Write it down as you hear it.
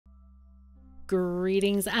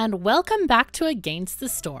Greetings and welcome back to Against the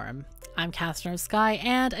Storm. I'm KatherineOfSky,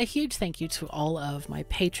 and a huge thank you to all of my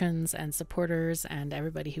patrons and supporters and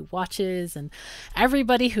everybody who watches and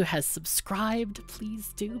everybody who has subscribed.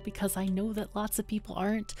 Please do, because I know that lots of people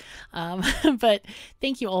aren't. But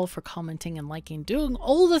thank you all for commenting and liking, doing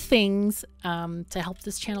all the things to help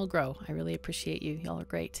this channel grow. I really appreciate you. Y'all are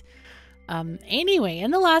great. Anyway,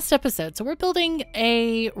 in the last episode, so we're building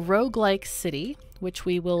a roguelike city, which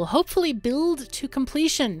we will hopefully build to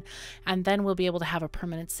completion, and then we'll be able to have a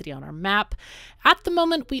permanent city on our map. At the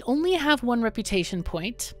moment, we only have one reputation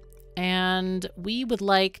point, and we would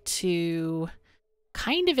like to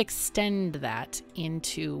kind of extend that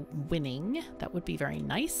into winning. That would be very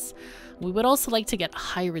nice. We would also like to get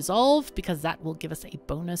high resolve, because that will give us a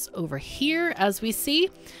bonus over here, as we see.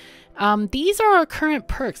 These are our current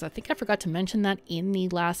perks. I think I forgot to mention that in the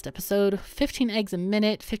last episode. 15 eggs a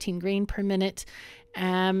minute, 15 grain per minute.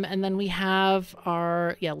 And then we have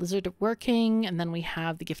our, lizard working, and then we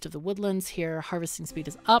have the gift of the woodlands here. Harvesting speed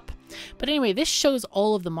is up. But anyway, this shows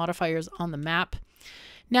all of the modifiers on the map.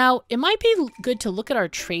 Now, it might be good to look at our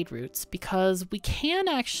trade routes, because we can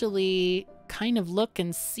actually kind of look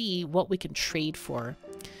and see what we can trade for.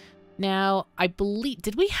 Now, I believe,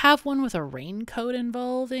 did we have one with a raincoat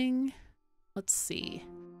involving? Let's see.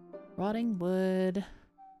 Rotting wood.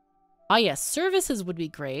 Ah, yes, services would be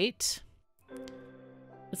great.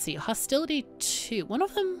 Let's see, hostility 2. One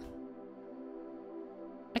of them?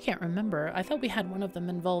 I can't remember. I thought we had one of them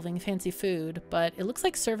involving fancy food, but it looks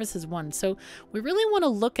like service is 1. So we really want to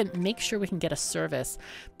look and make sure we can get a service.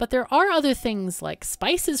 But there are other things like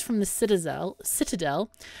spices from the citadel,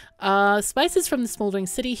 spices from the Smouldering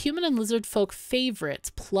City, human and lizard folk favorites,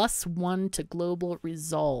 +1 to global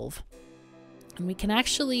resolve. And we can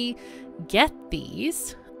actually get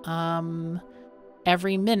these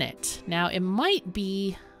every minute. Now, it might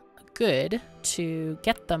be good to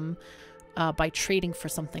get them by trading for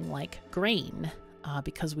something like grain,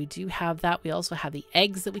 because we do have that. We also have the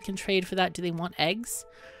eggs that we can trade for that. Do they want eggs?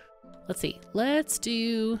 Let's see. Let's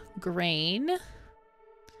do grain,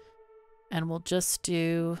 and we'll just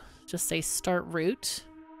say start route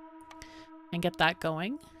and get that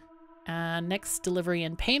going. Next delivery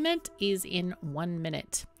and payment is in 1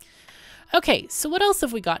 minute. Okay, so what else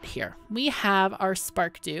have we got here? We have our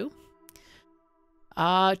spark dew.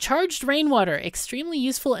 Charged rainwater, extremely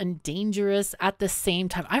useful and dangerous at the same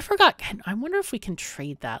time. I forgot. I wonder if we can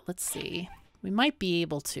trade that. Let's see. We might be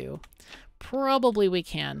able to. Probably we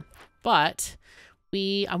can. But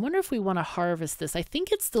I wonder if we want to harvest this. I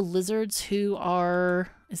think it's the lizards who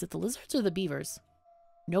are... Is it the lizards or the beavers?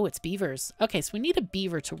 No, it's beavers. Okay, so we need a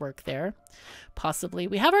beaver to work there. Possibly.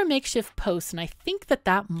 We have our makeshift post, and I think that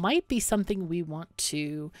that might be something we want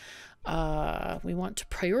to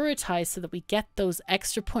prioritize so that we get those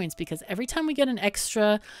extra points, because every time we get an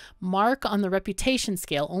extra mark on the reputation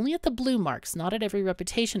scale, only at the blue marks, not at every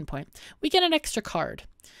reputation point, we get an extra card.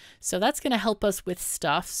 So that's going to help us with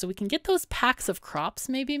stuff, so we can get those packs of crops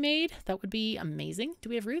maybe made. That would be amazing. Do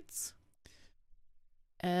we have roots?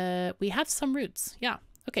 We have some roots. Yeah.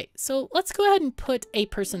 Okay, so let's go ahead and put a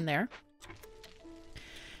person there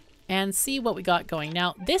and see what we got going.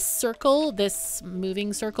 Now, this circle, this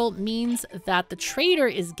moving circle, means that the trader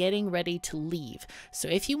is getting ready to leave. So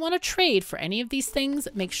if you want to trade for any of these things,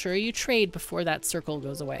 make sure you trade before that circle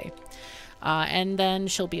goes away. And then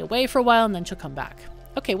she'll be away for a while, and then she'll come back.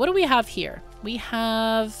 Okay, what do we have here? We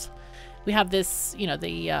have this,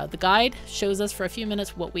 the guide shows us for a few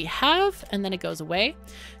minutes what we have, and then it goes away.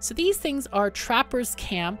 So these things are trappers'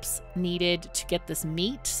 camps needed to get this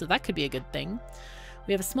meat, so that could be a good thing.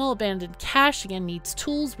 We have a small abandoned cache, again, needs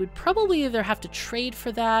tools. We'd probably either have to trade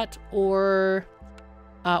for that or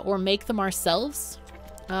make them ourselves.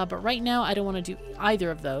 But right now, I don't want to do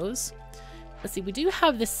either of those. Let's see, we do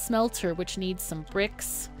have this smelter, which needs some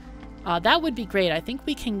bricks. That would be great. I think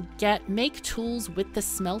we can make tools with the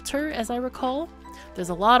smelter, as I recall. There's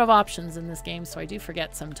a lot of options in this game, so I do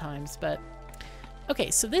forget sometimes, but... Okay,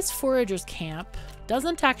 so this forager's camp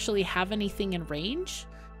doesn't actually have anything in range,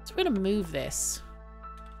 so we're going to move this.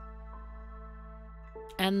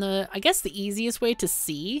 And I guess the easiest way to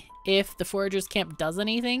see if the forager's camp does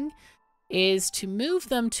anything is to move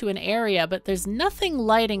them to an area, but there's nothing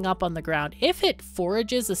lighting up on the ground. If it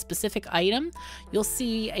forages a specific item, you'll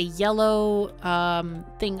see a yellow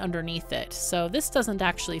thing underneath it. So this doesn't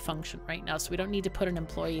actually function right now, so we don't need to put an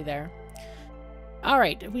employee there. All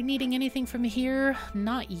right, are we needing anything from here?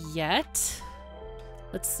 Not yet.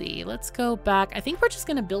 Let's see, let's go back. I think we're just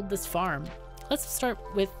gonna build this farm. Let's start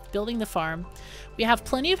with building the farm. We have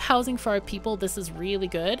plenty of housing for our people. This is really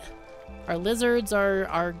good. Our lizards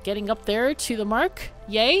are getting up there to the mark.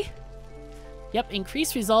 Yay. Yep,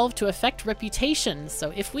 increase resolve to affect reputation.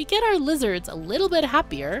 So if we get our lizards a little bit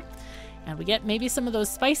happier, and we get maybe some of those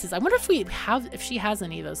spices. I wonder if she has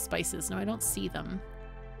any of those spices. No, I don't see them.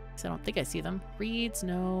 So I don't think I see them. Reeds,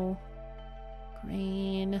 no.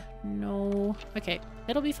 Grain, no. Okay,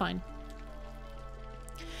 it'll be fine.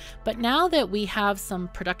 But now that we have some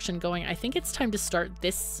production going, I think it's time to start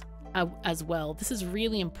this as well. This is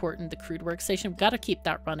really important, the crude workstation. We've got to keep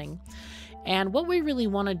that running. And what we really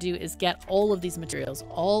want to do is get all of these materials,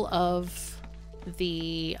 all of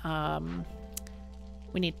the,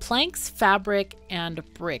 we need planks, fabric, and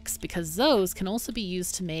bricks, because those can also be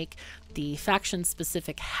used to make the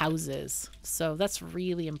faction-specific houses. So that's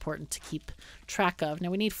really important to keep track of. Now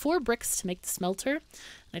we need 4 bricks to make the smelter. And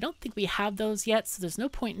I don't think we have those yet, so there's no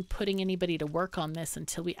point in putting anybody to work on this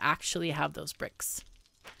until we actually have those bricks.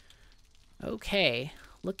 Okay,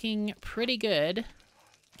 looking pretty good.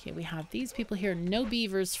 Okay, we have these people here. No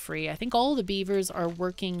beavers free. I think all the beavers are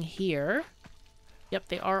working here. Yep,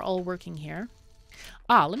 they are all working here.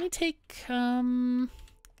 Ah, let me take,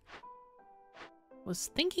 was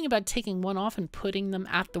thinking about taking one off and putting them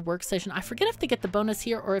at the workstation. I forget if they get the bonus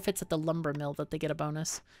here or if it's at the lumber mill that they get a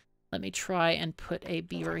bonus. Let me try and put a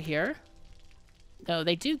beaver here. No,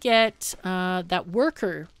 they do get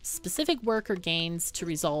that specific worker gains to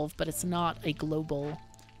resolve, but it's not a global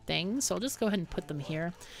thing. So I'll just go ahead and put them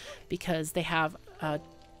here because they have a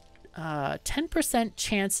 10%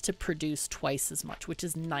 chance to produce twice as much, which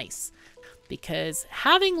is nice. Because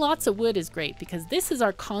having lots of wood is great, because this is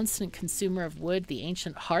our constant consumer of wood, the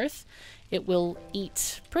ancient hearth. It will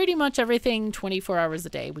eat pretty much everything 24 hours a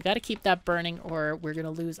day. We got to keep that burning or we're going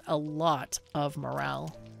to lose a lot of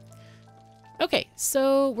morale. Okay,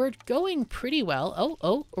 so we're going pretty well.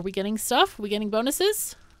 Oh, are we getting stuff? Are we getting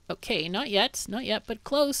bonuses? Okay, not yet, but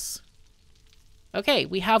close. Okay,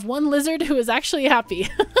 we have one lizard who is actually happy.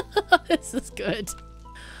 This is good.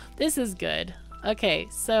 This is good. Okay,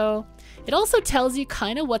 so it also tells you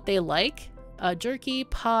kind of what they like. Jerky,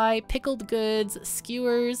 pie, pickled goods,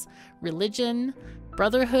 skewers, religion,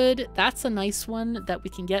 brotherhood. That's a nice one that we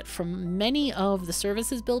can get from many of the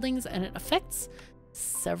services buildings, and it affects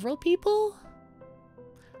several people.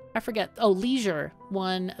 I forget. Oh, leisure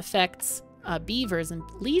one affects beavers, and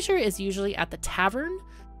leisure is usually at the tavern.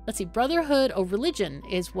 Let's see, brotherhood. Oh, religion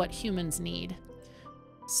is what humans need.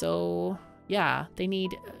 So yeah, they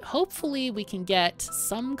need, hopefully we can get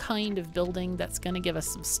some kind of building that's going to give us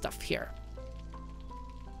some stuff here.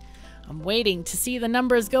 I'm waiting to see the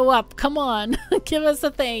numbers go up. Come on, give us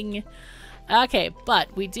a thing. Okay,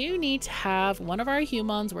 but we do need to have one of our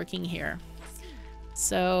humans working here.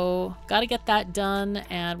 So got to get that done,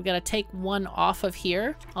 and we got to take one off of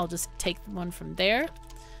here. I'll just take one from there.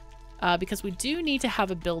 Because we do need to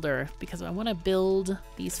have a builder, because I want to build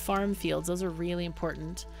these farm fields. Those are really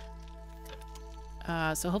important.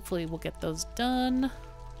 So hopefully we'll get those done.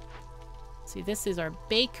 See, this is our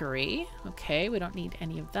bakery. Okay, we don't need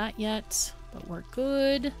any of that yet, but we're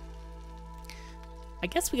good. I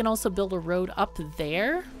guess we can also build a road up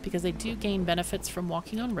there, because they do gain benefits from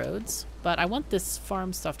walking on roads. But I want this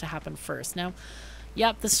farm stuff to happen first. Now,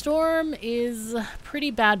 yep, the storm is pretty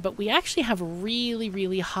bad, but we actually have really,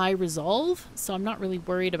 really high resolve, so I'm not really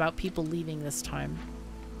worried about people leaving this time.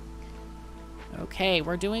 Okay,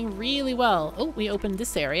 we're doing really well. Oh, we opened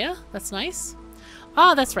this area. That's nice.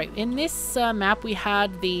 Ah, that's right. In this map, we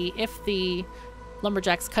had if the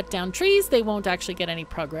lumberjacks cut down trees, they won't actually get any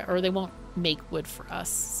progress, or they won't make wood for us.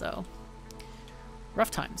 So, rough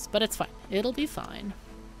times, but it's fine. It'll be fine.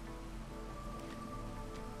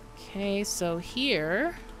 Okay, so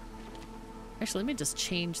here... Actually, let me just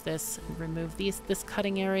change this and remove this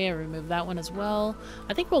cutting area, remove that one as well.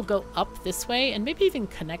 I think we'll go up this way and maybe even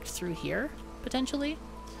connect through here, potentially.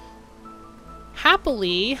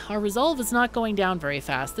 Happily, our resolve is not going down very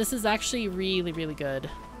fast. This is actually really, really good.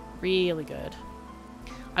 Really good.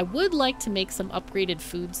 I would like to make some upgraded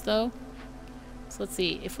foods, though. So let's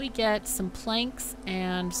see. If we get some planks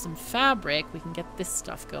and some fabric, we can get this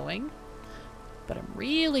stuff going. But I'm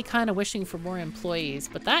really kind of wishing for more employees.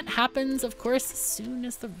 But that happens, of course, as soon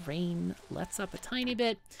as the rain lets up a tiny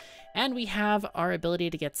bit. And we have our ability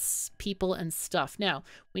to get people and stuff. Now,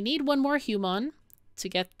 we need one more human to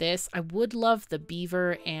get this. I would love the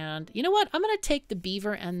beaver, and you know what? I'm going to take the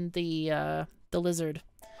beaver and the lizard,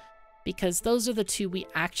 because those are the two we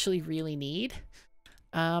actually really need.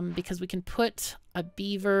 Because we can put a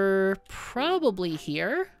beaver probably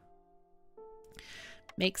here.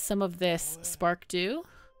 Make some of this spark dew.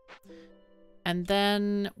 And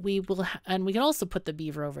then we will, and we can also put the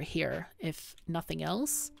beaver over here, if nothing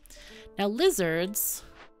else. Now lizards,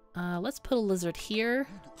 let's put a lizard here.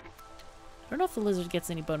 don't know if the lizard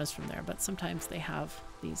gets any bonus from there, but sometimes they have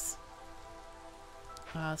these.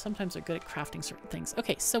 Sometimes they're good at crafting certain things.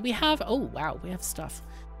 Okay, so we have, oh wow, we have stuff.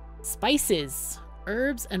 Spices.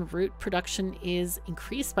 Herbs and root production is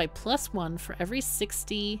increased by +1 for every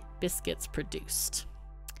 60 biscuits produced.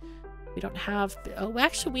 We don't have, oh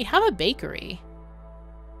actually we have a bakery.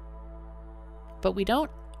 But we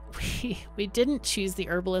don't, we didn't choose the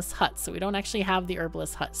herbalist hut, so we don't actually have the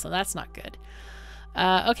herbalist hut, so that's not good.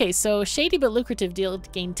 Okay, so shady but lucrative deal to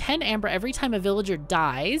gain 10 amber every time a villager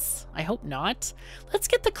dies. I hope not. Let's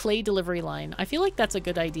get the clay delivery line. I feel like that's a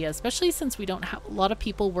good idea, especially since we don't have a lot of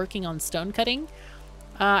people working on stone cutting.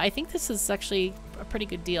 I think this is actually a pretty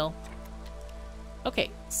good deal.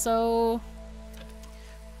 Okay, so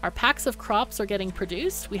our packs of crops are getting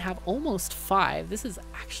produced. We have almost 5. This is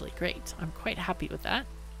actually great. I'm quite happy with that.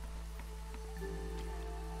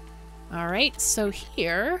 All right, so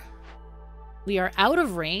here we are out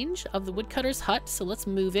of range of the woodcutter's hut, so let's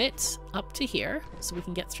move it up to here so we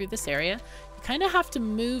can get through this area. You kind of have to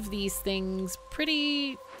move these things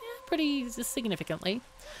pretty significantly.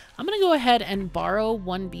 I'm going to go ahead and borrow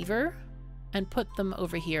 1 beaver and put them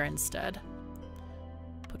over here instead.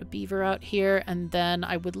 Put a beaver out here, and then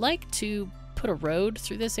I would like to put a road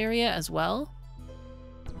through this area as well.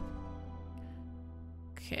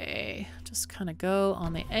 Okay, just kind of go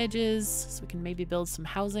on the edges so we can maybe build some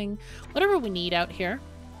housing. Whatever we need out here.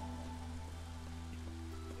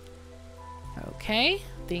 Okay,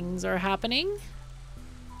 things are happening.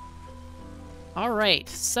 All right,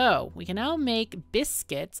 so we can now make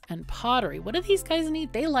biscuits and pottery. What do these guys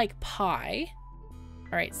need? They like pie.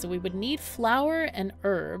 All right, so we would need flour and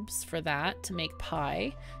herbs for that to make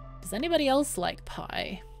pie. Does anybody else like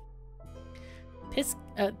pie?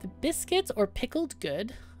 The biscuits or pickled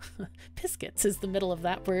good. Biscuits is the middle of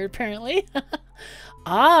that word, apparently.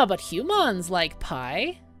 Ah, but humans like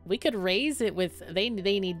pie. We could raise it with, they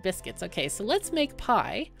need biscuits. Okay, so let's make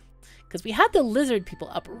pie. Because we had the lizard people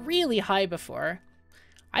up really high before.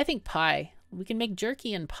 I think pie. We can make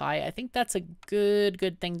jerky and pie. I think that's a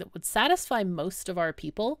good thing that would satisfy most of our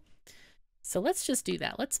people. So let's just do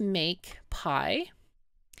that. Let's make pie.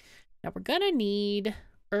 Now we're gonna need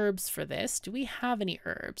herbs for this. Do we have any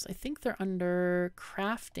herbs? I think they're under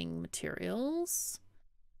crafting materials.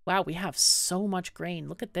 Wow, we have so much grain.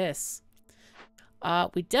 Look at this.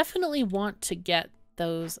 We definitely want to get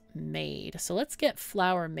those made. So let's get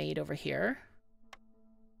flour made over here.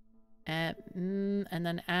 And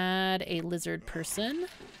then add a lizard person.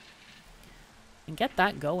 And get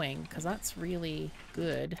that going, because that's really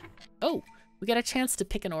good. Oh, we got a chance to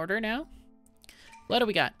pick an order now. What do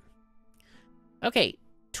we got? Okay,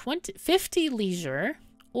 50 leisure,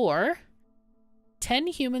 or 10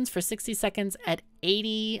 humans for 60 seconds at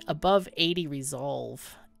 80, above 80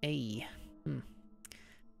 resolve. Ay.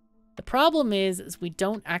 The problem is we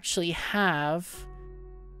don't actually have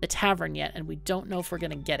the tavern yet, and we don't know if we're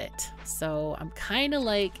gonna get it. So I'm kind of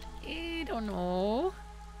like, I don't know.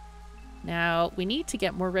 Now, we need to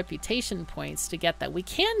get more reputation points to get that. We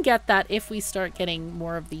can get that if we start getting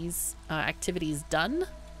more of these activities done.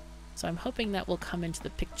 So I'm hoping that will come into the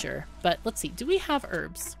picture. But let's see, do we have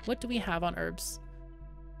herbs? What do we have on herbs?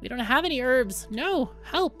 We don't have any herbs. No,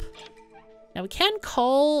 help. Now we can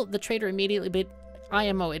call the trader immediately, but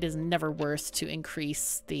IMO, it is never worth to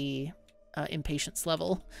increase the impatience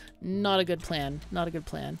level. Not a good plan. Not a good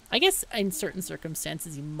plan. I guess in certain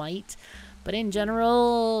circumstances you might, but in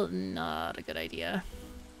general, not a good idea.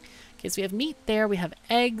 Okay, so we have meat there. We have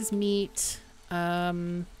eggs, meat.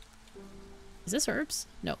 Is this herbs?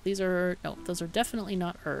 No, these are, no, those are definitely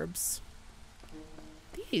not herbs.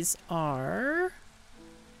 These are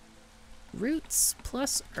roots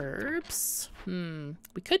plus herbs.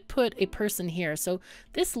 We could put a person here. So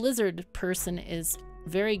this lizard person is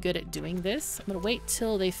very good at doing this. I'm gonna wait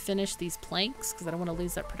till they finish these planks because I don't want to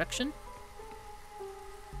lose that production.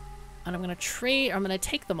 And I'm gonna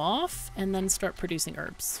take them off and then start producing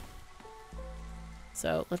herbs.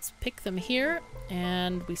 So let's pick them here,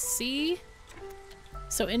 and we see.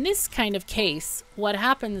 So in this kind of case, what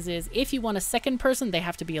happens is if you want a second person, they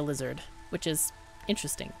have to be a lizard, which is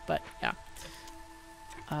interesting, but yeah.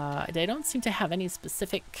 They don't seem to have any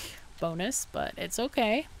specific bonus, but it's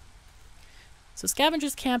okay. So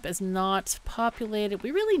Scavenger's Camp is not populated.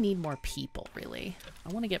 We really need more people, really. I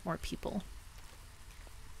want to get more people.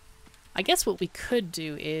 I guess what we could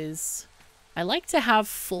do is, I like to have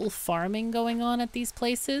full farming going on at these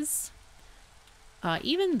places.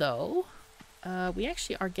 Even though we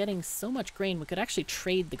actually are getting so much grain, we could actually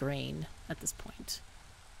trade the grain at this point.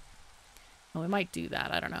 Well, we might do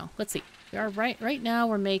that. I don't know. Let's see. We are right now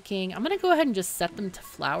we're making, I'm going to go ahead and just set them to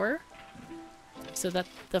flour. so that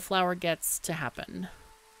the flower gets to happen.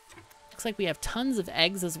 Looks like we have tons of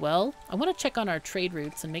eggs as well. I want to check on our trade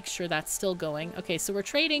routes and make sure that's still going. Okay, so we're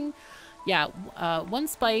trading, yeah, 1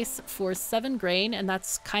 spice for 7 grain, and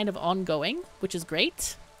that's kind of ongoing, which is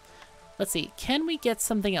great. Let's see, can we get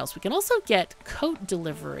something else? We can also get coat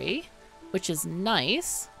delivery, which is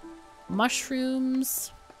nice.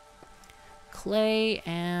 Mushrooms, clay,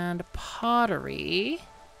 and pottery.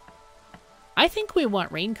 I think we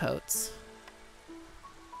want raincoats.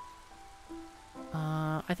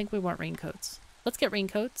 I think we want raincoats. Let's get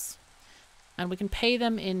raincoats. And we can pay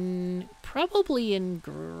them in, probably in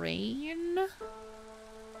grain.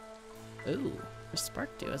 Ooh, there's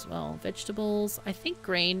spark dew as well. Vegetables, I think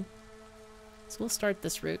grain. So we'll start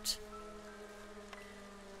this route.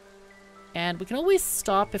 And we can always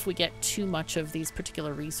stop if we get too much of these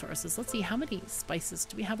particular resources. Let's see, how many spices?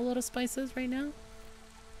 Do we have a lot of spices right now?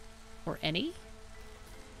 Or any?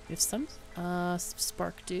 We have some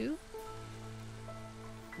spark dew.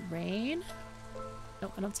 Rain.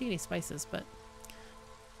 No, I don't see any spices, but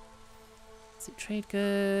let's see, trade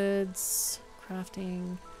goods,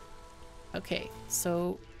 crafting. Okay,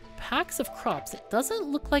 so packs of crops. It doesn't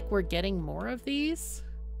look like we're getting more of these.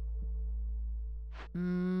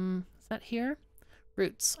 Is that here?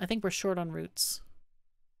 Roots. I think we're short on roots.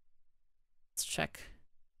 Let's check.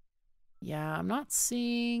 Yeah, I'm not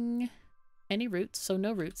seeing any roots, so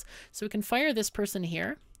no roots. So we can fire this person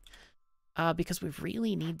here. Because we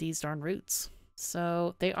really need these darn roots.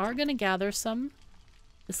 So they are going to gather some.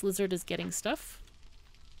 This lizard is getting stuff.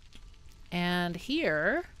 And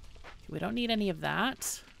here, we don't need any of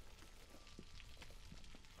that.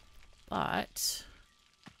 But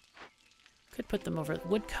could put them over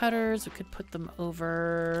woodcutters. We could put them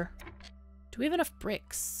over... Do we have enough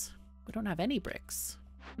bricks? We don't have any bricks.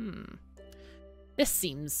 This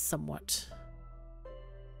seems somewhat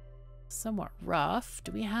rough.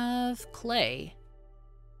 Do we have clay?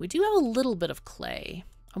 We do have a little bit of clay.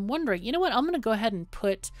 I'm wondering, you know what? I'm going to go ahead and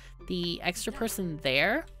put the extra person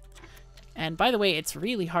there. And by the way, it's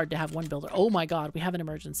really hard to have one builder. Oh my god, we have an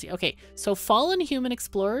emergency. Okay, so fallen human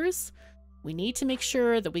explorers, we need to make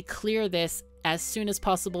sure that we clear this as soon as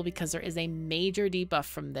possible because there is a major debuff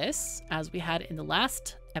from this, as we had in the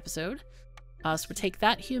last episode. So we'll take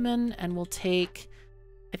that human, and we'll take...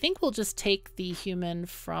 I think we'll just take the human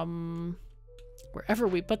from wherever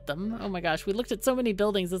we put them. Oh my gosh, we looked at so many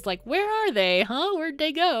buildings. It's like, where are they? Huh? Where'd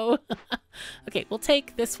they go? Okay, we'll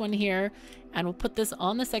take this one here and we'll put this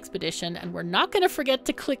on this expedition, and we're not going to forget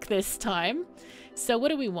to click this time. So what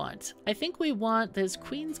do we want? I think we want this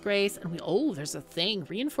Queen's Grace, and oh, there's a thing.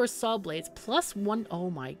 Reinforced saw blades +1. Oh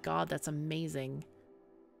my god, that's amazing.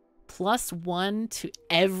 +1 to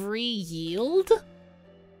every yield?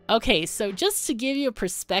 Okay, so just to give you a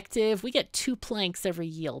perspective, we get 2 planks every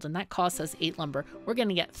yield, and that costs us 8 lumber. We're going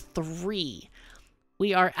to get 3.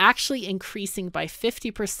 We are actually increasing by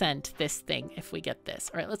 50% this thing if we get this.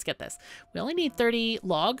 All right, let's get this. We only need 30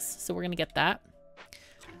 logs, so we're going to get that.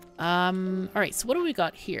 All right, so what do we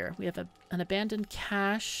got here? We have an abandoned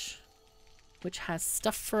cache, which has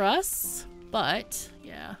stuff for us, but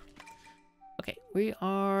yeah. Okay,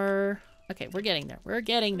 we're getting there. We're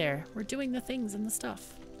getting there. We're doing the things and the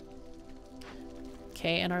stuff.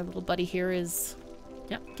 Okay, and our little buddy here is,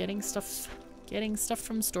 yep, getting stuff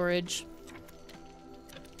from storage.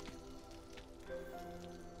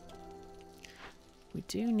 We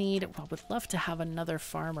do need, well, would love to have another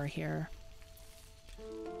farmer here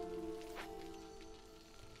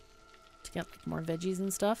to get like more veggies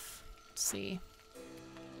and stuff. Let's see.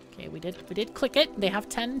 Okay, we did click it. They have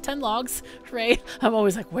 10 logs. Hooray. I'm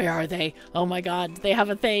always like, where are they? Oh my god, they have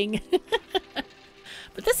a thing.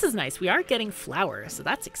 But this is nice. We are getting flour, so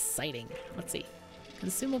that's exciting. Let's see.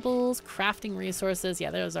 Consumables, crafting resources.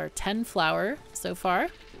 Yeah, those are 10 flour so far.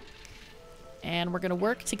 And we're going to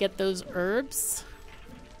work to get those herbs.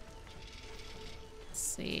 Let's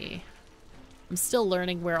see. I'm still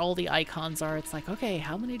learning where all the icons are. It's like, okay,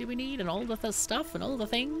 how many do we need? And all the stuff and all the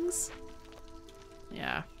things.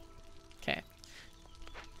 Yeah. Okay.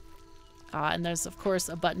 And there's, of course,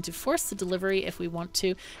 a button to force the delivery if we want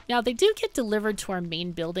to. Now, they do get delivered to our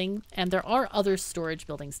main building, and there are other storage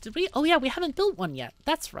buildings. Did we? Oh, yeah, we haven't built one yet.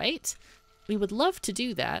 That's right. We would love to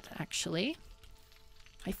do that, actually.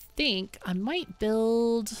 I think I might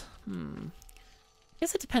build... I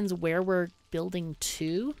guess it depends where we're building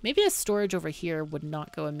to. Maybe a storage over here would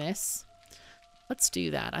not go amiss. Let's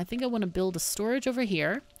do that. I think I want to build a storage over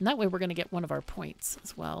here, and that way we're going to get one of our points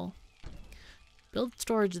as well. Build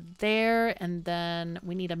storage there, and then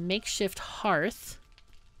we need a makeshift hearth.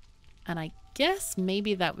 And I guess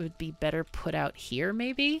maybe that would be better put out here,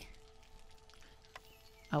 maybe?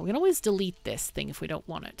 We can always delete this thing if we don't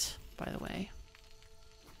want it, by the way.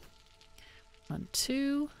 1,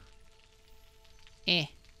 2.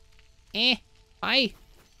 Bye.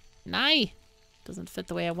 Nye. Doesn't fit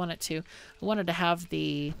the way I want it to. I wanted to have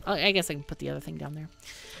the... Oh, I guess I can put the other thing down there.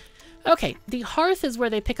 Okay, the hearth is where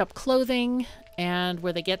they pick up clothing and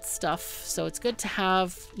where they get stuff. So it's good to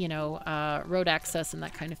have, you know, road access and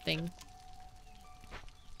that kind of thing.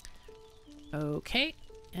 Okay,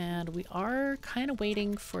 and we are kind of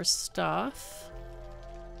waiting for stuff.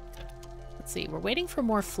 Let's see, we're waiting for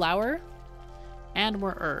more flour and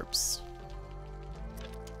more herbs.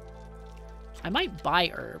 I might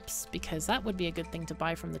buy herbs, because that would be a good thing to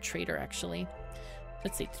buy from the trader, actually.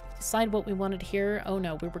 Let's see, decide what we wanted here. Oh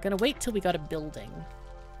no, we were going to wait till we got a building.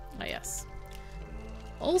 Ah, yes.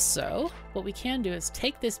 Also, what we can do is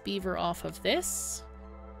take this beaver off of this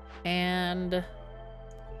and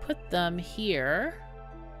put them here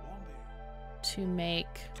to make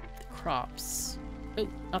the crops. Oh,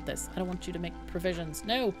 not this. I don't want you to make provisions.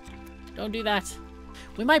 No, don't do that.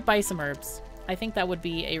 We might buy some herbs. I think that would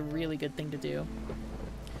be a really good thing to do.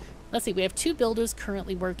 Let's see, we have 2 builders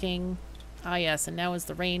currently working. Ah, yes, and now is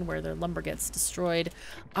the rain where their lumber gets destroyed.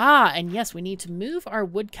 Ah, and yes, we need to move our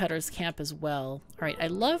woodcutters camp as well. All right, I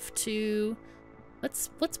love to... Let's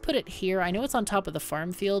put it here. I know it's on top of the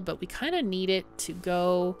farm field, but we kind of need it to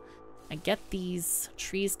go and get these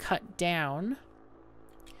trees cut down.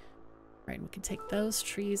 All right, we can take those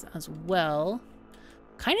trees as well.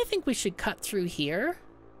 Kind of think we should cut through here,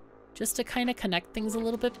 just to kind of connect things a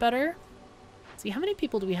little bit better. See, how many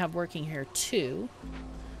people do we have working here? 2.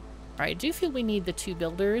 All right, I do feel we need the 2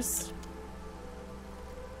 builders.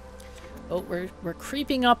 Oh, we're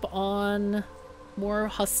creeping up on more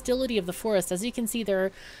hostility of the forest. As you can see, there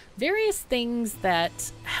are various things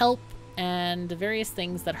that help and various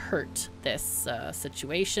things that hurt this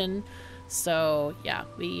situation. So yeah,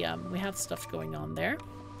 we have stuff going on there.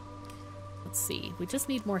 Let's see. We just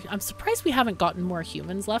need more. I'm surprised we haven't gotten more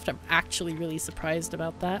humans left. I'm actually really surprised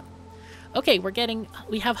about that. Okay,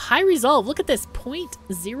 we have high resolve. Look at this,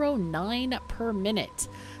 0.09 per minute.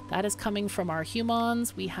 That is coming from our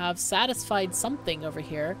humans. We have satisfied something over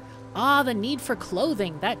here. Ah, the need for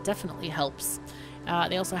clothing. That definitely helps.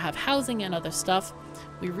 They also have housing and other stuff.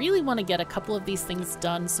 We really want to get a couple of these things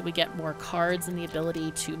done so we get more cards and the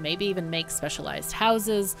ability to maybe even make specialized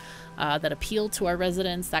houses that appeal to our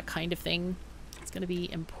residents, that kind of thing. It's going to be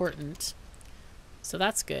important. So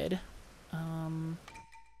that's good.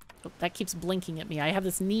 Oh, that keeps blinking at me. I have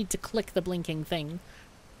this need to click the blinking thing.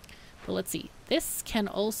 But let's see. This can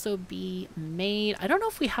also be made. I don't know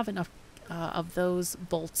if we have enough of those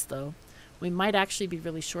bolts, though. We might actually be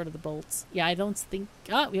really short of the bolts. Yeah, I don't think...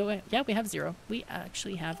 yeah, we have 0. We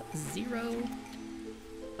actually have 0.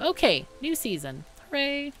 Okay, new season.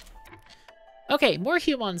 Hooray. Okay, more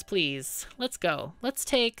humans, please. Let's go. Let's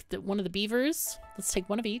take one of the beavers. Let's take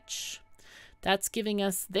one of each. That's giving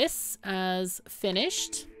us this as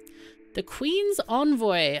finished. The Queen's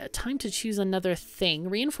Envoy. Time to choose another thing.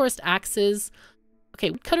 Reinforced axes. Okay,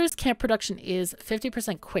 woodcutters camp production is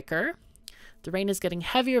 50% quicker. The rain is getting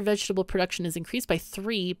heavier. Vegetable production is increased by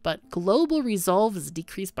 3, but global resolve is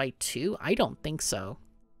decreased by 2. I don't think so.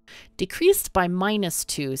 Decreased by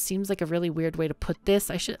 -2 seems like a really weird way to put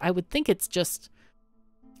this. I would think it's just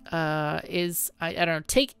I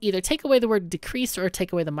don't know, either take away the word decreased or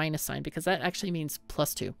take away the minus sign, because that actually means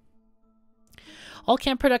 +2. All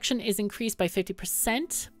camp production is increased by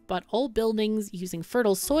 50%, but all buildings using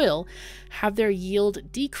fertile soil have their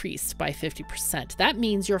yield decreased by 50%. That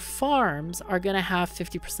means your farms are going to have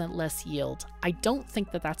 50% less yield. I don't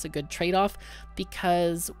think that that's a good trade-off,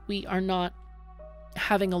 because we are not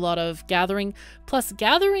having a lot of gathering. Plus,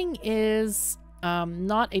 gathering is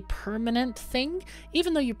not a permanent thing,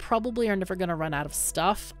 even though you probably are never going to run out of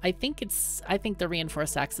stuff. I think the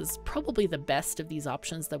reinforced axe is probably the best of these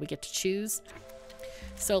options that we get to choose.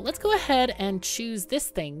 So let's go ahead and choose this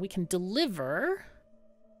thing. We can deliver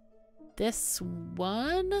this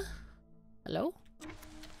one. Hello?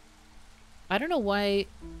 I don't know why.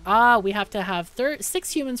 Ah, we have to have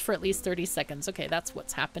 6 humans for at least 30 seconds. Okay, that's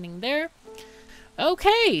what's happening there.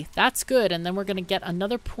 Okay, that's good. And then we're going to get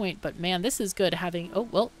another point. But man, this is good having... Oh,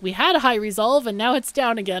 well, we had a high resolve and now it's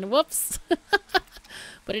down again. Whoops.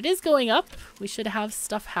 But it is going up. We should have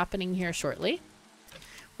stuff happening here shortly.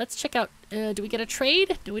 Let's check out, do we get a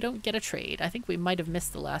trade? No, we don't get a trade. I think we might have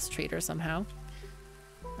missed the last trader somehow.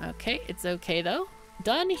 Okay, it's okay though.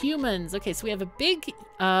 Done humans. Okay, so we have a big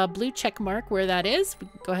blue check mark where that is. We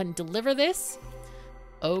can go ahead and deliver this.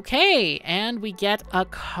 Okay, and we get a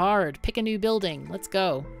card. Pick a new building. Let's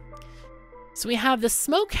go. So we have the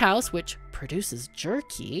smokehouse, which produces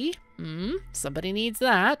jerky. Somebody needs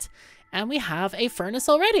that. And we have a furnace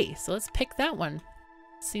already. So let's pick that one.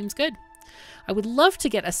 Seems good. I would love to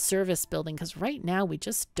get a service building because right now we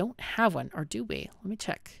just don't have one. Or do we? Let me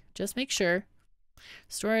check. Just make sure.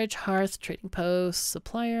 Storage, hearth, trading post,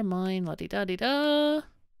 supplier, mine, la-di-da-di-da.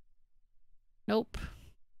 Nope.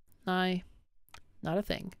 Not a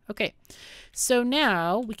thing. Okay. So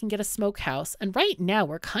now we can get a smokehouse. And right now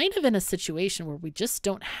we're kind of in a situation where we just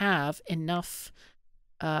don't have enough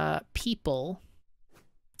people.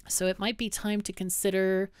 So it might be time to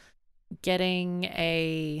consider getting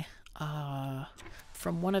a,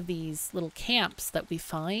 from one of these little camps that we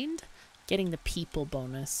find, getting the people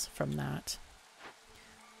bonus from that.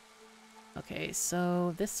 Okay,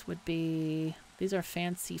 so this would be, these are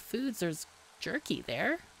fancy foods. There's jerky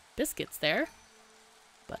there, biscuits there,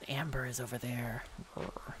 but amber is over there.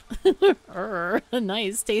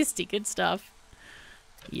 Nice, tasty, good stuff.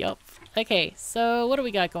 Yup. Okay, so what do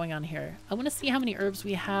we got going on here? I want to see how many herbs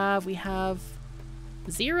we have. We have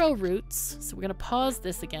 0 roots, so we're going to pause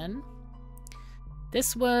this again.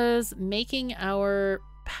 This was making our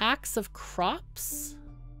packs of crops.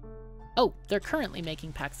 Oh, they're currently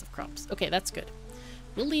making packs of crops. Okay, that's good.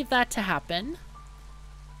 We'll leave that to happen.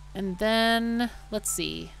 And then, let's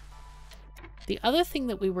see. The other thing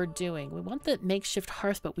that we were doing, we want the makeshift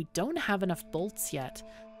hearth, but we don't have enough bolts yet.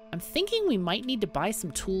 I'm thinking we might need to buy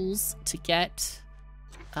some tools to get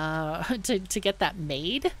to get that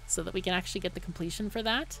made so that we can actually get the completion for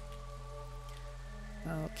that.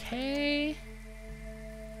 Okay.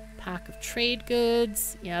 Pack of trade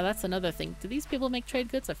goods. Yeah, that's another thing. Do these people make trade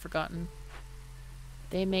goods? I've forgotten.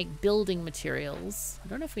 They make building materials. I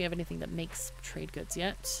don't know if we have anything that makes trade goods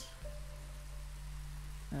yet.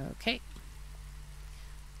 Okay.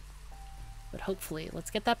 But hopefully,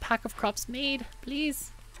 let's get that pack of crops made,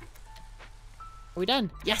 please. Are we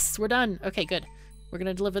done? Yes, we're done. Okay, good. We're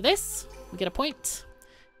gonna deliver this. We get a point.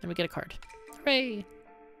 And we get a card. Hooray.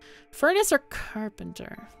 Furnace or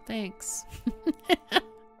carpenter? Thanks.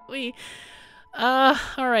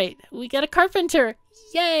 Alright. We get a carpenter.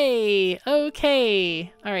 Yay!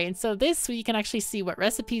 Okay. Alright, and so this, you can actually see what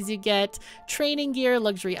recipes you get. Training gear,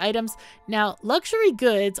 luxury items. Now, luxury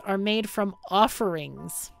goods are made from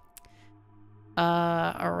offerings.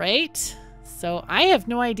 Alright. So I have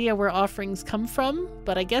no idea where offerings come from,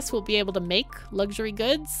 but I guess we'll be able to make luxury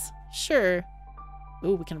goods. Sure.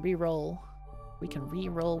 Ooh, we can re-roll. We can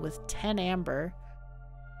re-roll with 10 amber.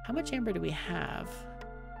 How much amber do we have?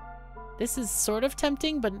 This is sort of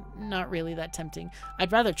tempting, but not really that tempting.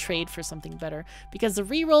 I'd rather trade for something better because the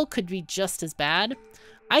re-roll could be just as bad.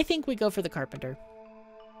 I think we go for the carpenter,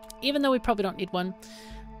 even though we probably don't need one.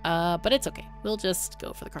 But it's okay. We'll just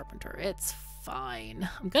go for the carpenter. It's fine.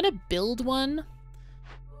 I'm gonna build one,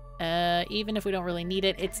 even if we don't really need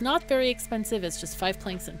it. It's not very expensive. It's just 5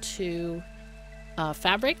 planks and 2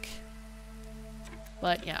 fabric.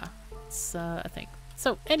 But yeah, it's a thing.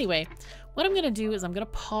 So anyway, what I'm gonna do is I'm gonna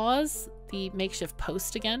pause the makeshift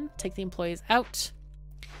post again, take the employees out,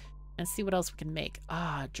 and see what else we can make.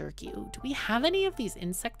 Ah, jerky. Ooh, do we have any of these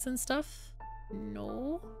insects and stuff?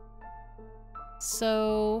 No.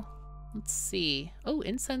 So let's see. Oh,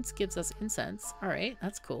 incense gives us incense. All right,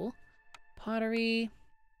 that's cool. Pottery.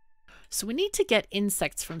 So we need to get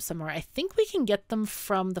insects from somewhere. I think we can get them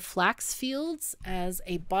from the flax fields as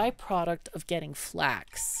a byproduct of getting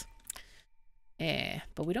flax.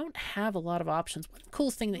 But we don't have a lot of options. One cool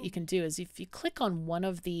thing that you can do is if you click on one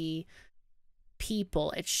of the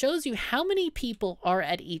people, it shows you how many people are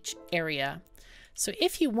at each area. So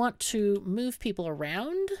if you want to move people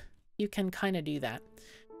around, you can kind of do that.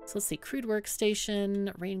 So let's see, crude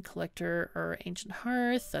workstation, rain collector, or ancient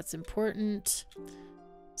hearth. That's important.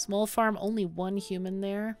 Small farm, only 1 human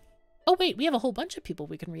there. Oh wait, we have a whole bunch of people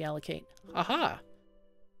we can reallocate. Aha.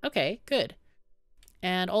 Okay, good.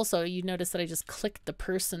 And also, you notice that I just clicked the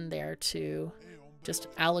person there to just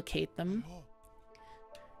allocate them.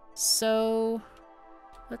 So,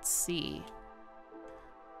 let's see.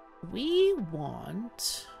 We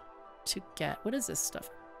want to get, what is this stuff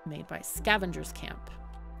made by? Scavenger's Camp.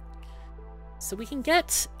 So we can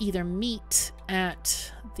get either meat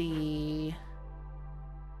at the...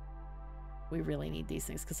 We really need these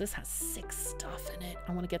things because this has 6 stuff in it.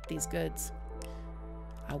 I want to get these goods.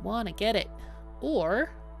 I want to get it. Or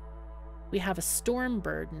we have a storm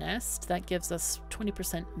bird nest that gives us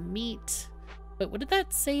 20% meat. But what did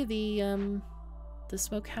that say? The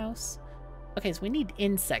smokehouse? Okay, so we need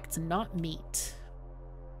insects, not meat.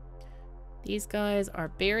 These guys are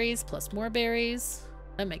berries plus more berries.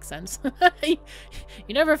 That makes sense. You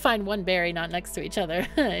never find one berry not next to each other.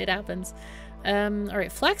 It happens. All right,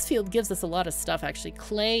 Flaxfield gives us a lot of stuff, actually.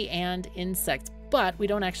 Clay and insects. but we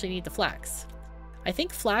don't actually need the flax. I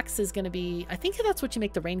think flax is going to be, I think that's what you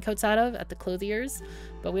make the raincoats out of at the clothiers,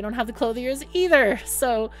 but we don't have the clothiers either.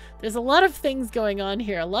 So there's a lot of things going on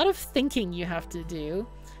here, a lot of thinking you have to do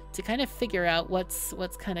to kind of figure out what's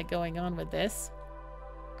kind of going on with this.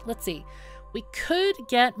 Let's see. We could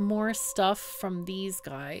get more stuff from these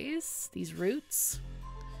guys, these roots.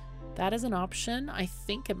 That is an option. I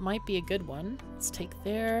think it might be a good one. Let's take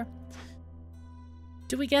there.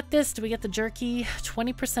 Do we get this? Do we get the jerky?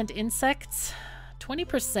 20% insects?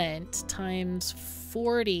 20% times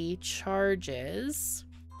 40 charges.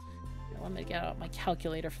 Let me get out my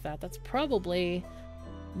calculator for that. That's probably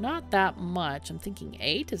not that much. I'm thinking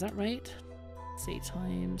 8. Is that right? Let's see.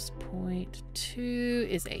 Times 0.2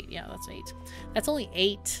 is 8. Yeah, that's 8. That's only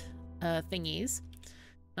 8 thingies.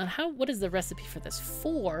 What is the recipe for this?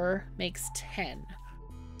 4 makes 10.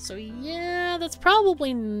 So yeah, that's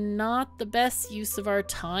probably not the best use of our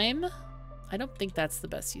time. I don't think that's the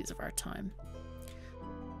best use of our time.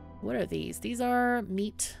 What are these? These are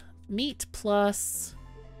meat plus,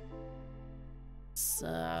 is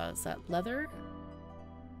that leather?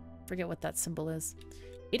 Forget what that symbol is.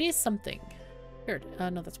 It is something. Here,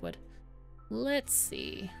 no, that's wood. Let's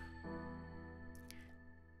see.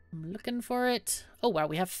 I'm looking for it. Oh, wow,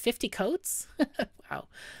 we have 50 coats? Wow.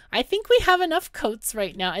 I think we have enough coats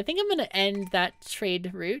right now. I think I'm going to end that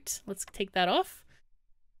trade route. Let's take that off.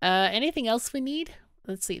 Anything else we need?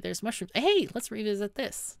 Let's see, there's mushrooms. Hey, let's revisit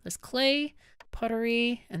this. There's clay,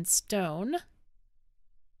 pottery, and stone.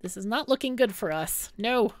 This is not looking good for us.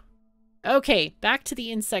 No. Okay, back to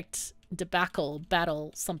the insect debacle,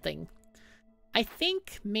 battle, something. I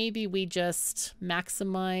think maybe we just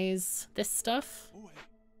maximize this stuff.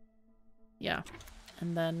 Yeah,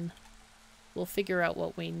 and then we'll figure out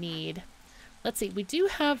what we need. Let's see, we do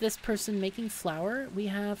have this person making flour. We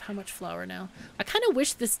have how much flour now? I kind of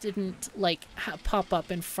wish this didn't, like, pop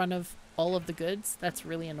up in front of all of the goods. That's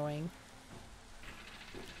really annoying.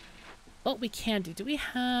 What we can do we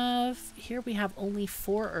have... Here we have only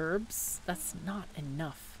 4 herbs. That's not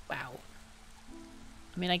enough. Wow.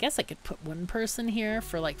 I mean, I guess I could put one person here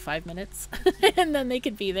for, like, 5 minutes. And then they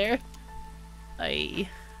could be there. Aye.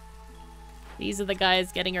 These are the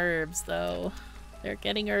guys getting herbs, though. They're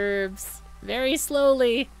getting herbs. Very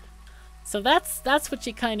slowly. So that's what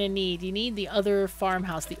you kind of need. You need the other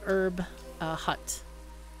farmhouse, the herb hut,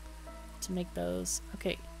 to make those.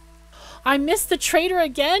 Okay. I missed the trader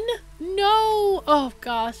again? No! Oh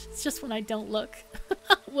gosh, it's just when I don't look.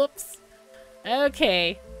 Whoops.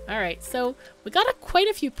 Okay. Alright, so we got quite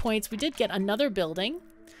a few points. We did get another building.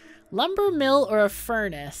 Lumber mill or a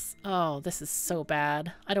furnace? Oh, this is so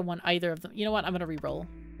bad. I don't want either of them. You know what? I'm going to re-roll.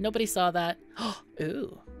 Nobody saw that.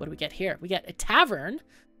 Ooh, what do we get here? We get a tavern,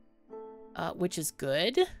 which is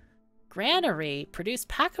good. Granary. Produce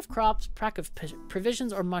pack of crops, pack of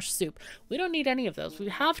provisions, or mush soup. We don't need any of those. We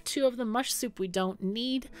have 2 of the mush soup we don't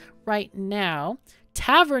need right now.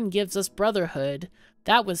 Tavern gives us brotherhood.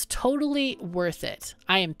 That was totally worth it.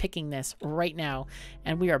 I am picking this right now,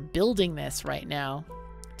 and we are building this right now.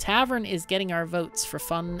 Tavern is getting our votes for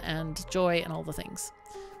fun and joy and all the things.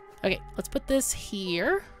 Okay, let's put this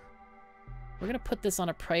here. We're going to put this on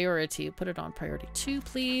a priority. Put it on priority 2,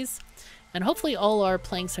 please. And hopefully all our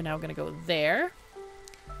planks are now going to go there.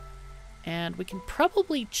 And we can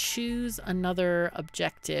probably choose another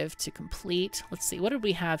objective to complete. Let's see, what did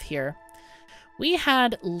we have here? We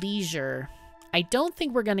had leisure. I don't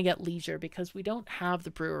think we're going to get leisure because we don't have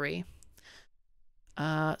the brewery.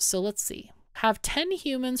 So let's see. Have 10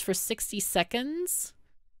 humans for 60 seconds.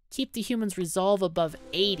 Keep the humans resolve above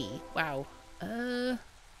 80. Wow.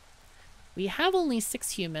 We have only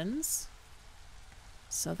 6 humans.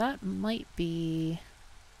 So that might be...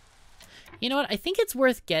 You know what? I think it's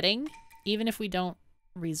worth getting, even if we don't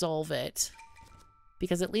resolve it.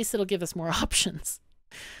 Because at least it'll give us more options.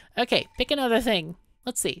 Okay, pick another thing.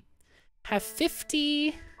 Let's see. Have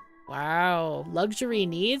 50... Wow. Luxury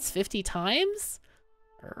needs 50 times?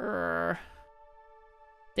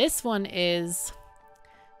 This one is...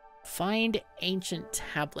 Find ancient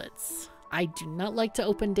tablets. I do not like to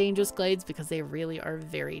open dangerous glades because they really are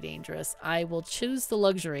very dangerous. I will choose the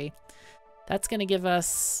luxury. That's going to give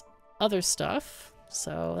us other stuff,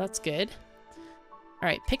 so that's good. All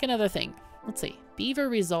right, pick another thing. Let's see. Beaver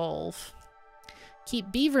resolve.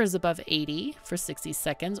 Keep beavers above 80 for 60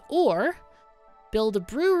 seconds, or build a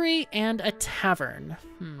brewery and a tavern.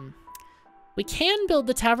 We can build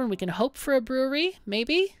the tavern. We can hope for a brewery,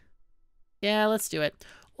 maybe. Yeah, let's do it.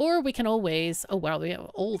 Or we can always... Oh, wow, we have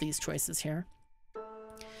all these choices here.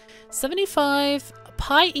 75,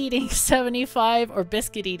 pie eating 75, or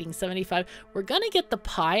biscuit eating 75. We're going to get the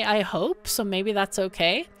pie, I hope, so maybe that's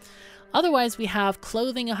okay. Otherwise, we have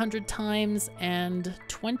clothing 100 times and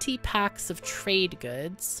 20 packs of trade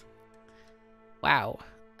goods. Wow.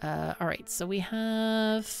 All right, so we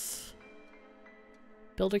have...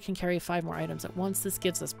 Builder can carry 5 more items at once. This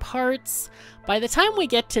gives us parts. By the time we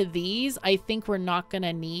get to these, I think we're not going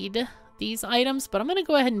to need these items, but I'm going to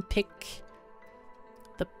go ahead and pick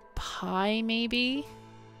the pie, maybe.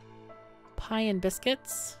 Pie and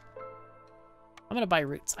biscuits. I'm going to buy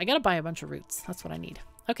roots. I got to buy a bunch of roots. That's what I need.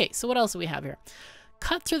 Okay, so what else do we have here?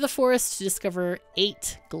 Cut through the forest to discover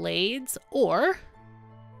 8 glades, or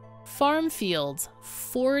farm fields.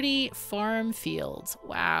 40 farm fields.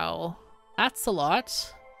 Wow. That's a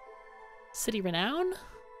lot. City renown?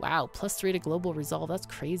 Wow, +3 to global resolve. That's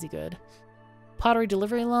crazy good. Pottery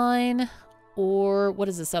delivery line. Or what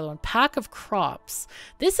is this other one? Pack of crops.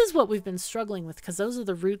 This is what we've been struggling with because those are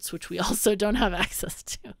the roots which we also don't have access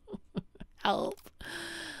to. Help.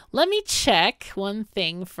 Let me check one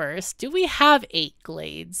thing first. Do we have 8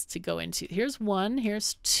 glades to go into? Here's 1.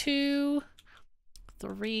 Here's 2,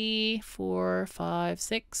 3, 4, 5,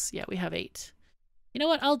 6. Yeah, we have 8. You know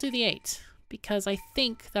what? I'll do the 8 because I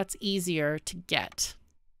think that's easier to get.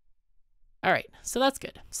 All right, so that's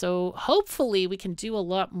good. So hopefully we can do a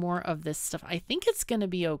lot more of this stuff. I think it's going to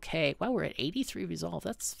be okay. Wow, we're at 83 resolve.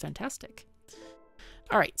 That's fantastic.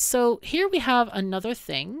 All right, so here we have another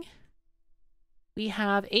thing. We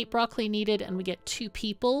have 8 broccoli needed and we get 2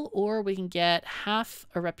 people, or we can get half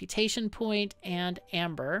a reputation point and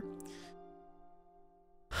amber.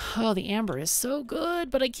 Oh, the amber is so good,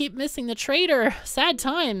 but I keep missing the trader. Sad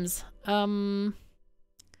times. Do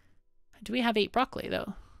we have 8 broccoli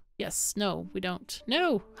though? Yes. No, we don't.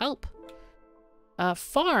 No, help.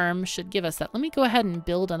 Farm should give us that. Let me go ahead and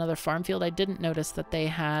build another farm field. I didn't notice that they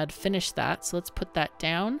had finished that, so let's put that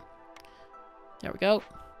down. There we go.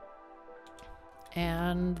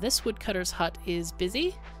 And this woodcutter's hut is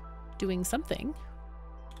busy doing something.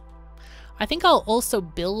 I think I'll also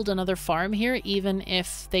build another farm here, even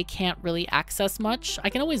if they can't really access much. I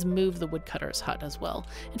can always move the woodcutter's hut as well.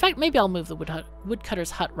 In fact, maybe I'll move the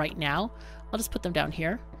woodcutter's hut right now. I'll just put them down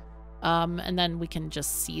here. And then we can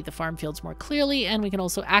just see the farm fields more clearly, and we can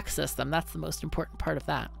also access them. That's the most important part of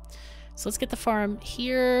that. So let's get the farm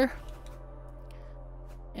here.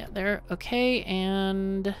 Yeah, there. Okay,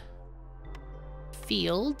 and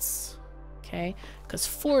fields. Okay, because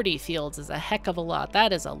 40 fields is a heck of a lot.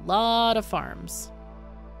 That is a lot of farms.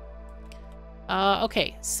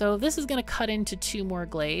 Okay, so this is going to cut into 2 more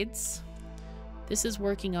glades. This is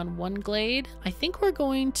working on 1 glade. I think we're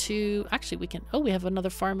going to... Actually, we can... Oh, we have another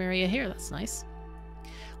farm area here. That's nice.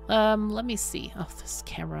 Let me see. Oh, this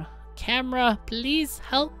camera. Camera, please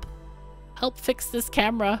help. Help fix this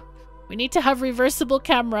camera. We need to have reversible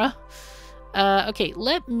camera. Okay,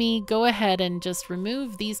 let me go ahead and just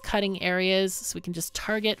remove these cutting areas so we can just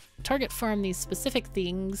target farm these specific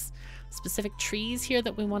things, specific trees here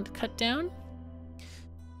that we want to cut down.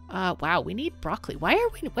 Wow, we need broccoli. Why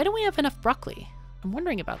don't we have enough broccoli? I'm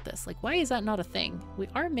wondering about this. Like, why is that not a thing? We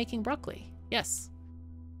are making broccoli. Yes.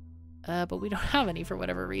 But we don't have any for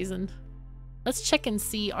whatever reason. Let's check and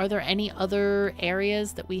see, are there any other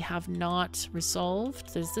areas that we have not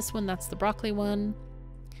resolved? There's this one, that's the broccoli one.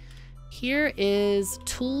 Here is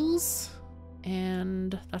tools,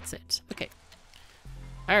 and that's it. Okay.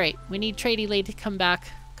 All right, we need Tradie Lady to come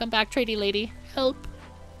back. Come back, Tradie Lady. Help.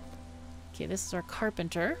 Okay, this is our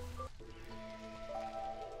carpenter.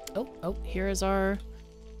 Oh, here is our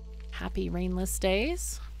happy rainless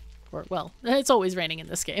days. Or, well, it's always raining in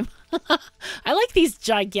this game. I like these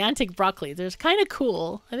gigantic broccoli. They're kind of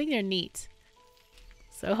cool. I think they're neat.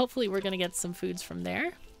 So hopefully we're going to get some foods from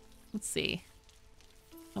there. Let's see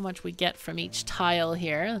how much we get from each tile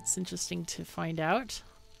here. That's interesting to find out.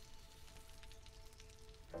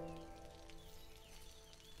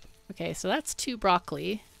 Okay, so that's 2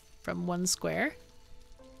 broccoli from 1 square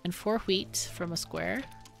and 4 wheat from a square.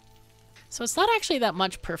 So it's not actually that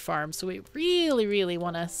much per farm, so we really, really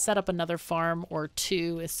want to set up another farm or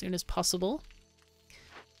 2 as soon as possible.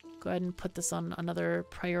 Go ahead and put this on another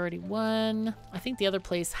priority 1. I think the other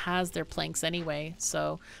place has their planks anyway,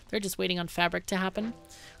 so they're just waiting on fabric to happen.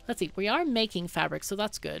 Let's see, we are making fabric, so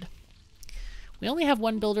that's good. We only have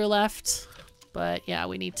 1 builder left, but yeah,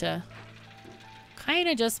 we need to kind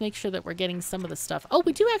of just make sure that we're getting some of the stuff. Oh,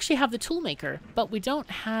 we do actually have the tool maker, but we don't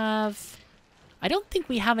have... I don't think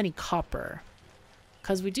we have any copper,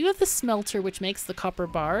 because we do have the smelter, which makes the copper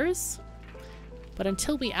bars. But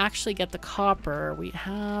until we actually get the copper, we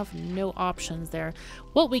have no options there.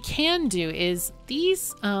 What we can do is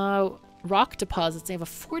these rock deposits, they have a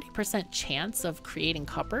 40% chance of creating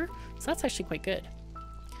copper. So that's actually quite good.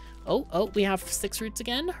 Oh, we have 6 roots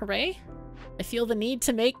again. Hooray. I feel the need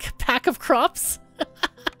to make a pack of crops.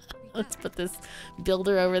 Let's put this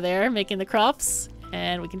builder over there making the crops.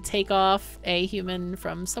 And we can take off a human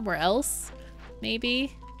from somewhere else.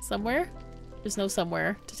 Maybe? Somewhere? There's no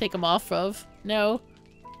somewhere to take them off of. No.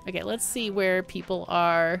 Okay, let's see where people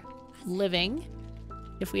are living.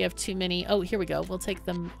 If we have too many... Oh, here we go. We'll take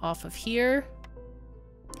them off of here.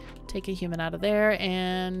 Take a human out of there.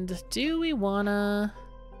 And do we wanna...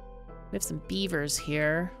 We have some beavers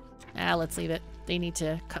here. Ah, let's leave it. They need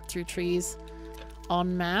to cut through trees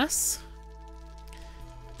en masse.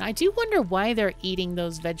 I do wonder why they're eating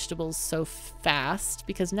those vegetables so fast,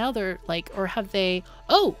 because now they're like, or have they,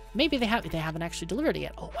 oh, maybe they haven't actually delivered it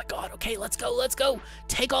yet. Oh my god, okay, let's go.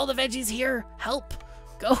 Take all the veggies here. Help.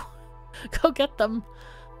 Go get them.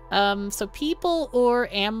 So people or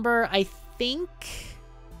amber, I think,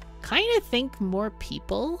 kind of think more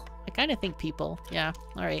people. I kind of think people. Yeah,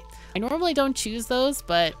 all right. I normally don't choose those,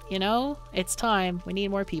 but you know, it's time. We need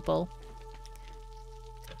more people.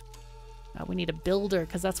 We need a builder,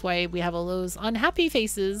 because that's why we have all those unhappy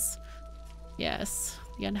faces. Yes,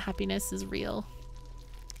 the unhappiness is real.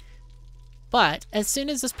 But as soon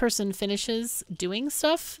as this person finishes doing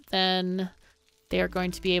stuff, then they are going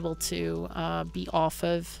to be able to be off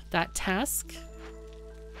of that task.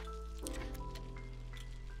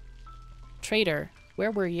 Trader, where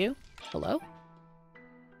were you? Hello?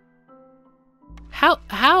 How?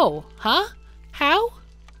 Huh? How?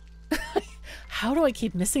 How do I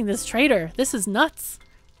keep missing this trader? This is nuts.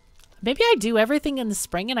 Maybe I do everything in the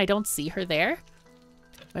spring and I don't see her there.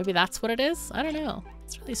 Maybe that's what it is. I don't know.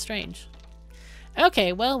 It's really strange.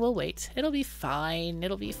 Okay, well, we'll wait. It'll be fine.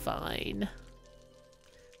 It'll be fine.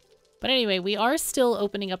 But anyway, we are still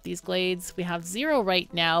opening up these glades. We have 0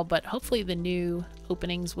 right now, but hopefully the new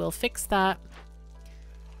openings will fix that.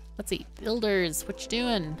 Let's see. Builders, what you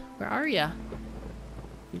doing? Where are ya?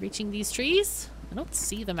 You reaching these trees? I don't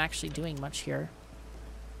see them actually doing much here.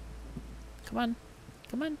 Come on.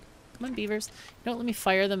 Come on. Come on, beavers. You don't let me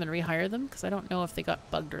fire them and rehire them, because I don't know if they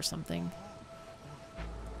got bugged or something.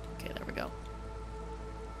 Okay, there we go.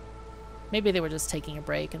 Maybe they were just taking a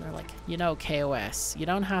break and they're like, you know, KOS, you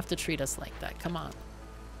don't have to treat us like that. Come on.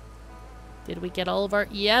 Did we get all of our...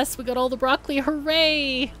 Yes, we got all the broccoli.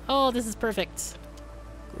 Hooray! Oh, this is perfect.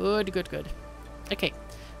 Good, good, good. Okay,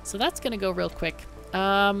 so that's going to go real quick.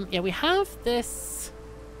 Yeah, we have this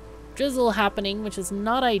drizzle happening, which is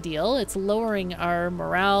not ideal. It's lowering our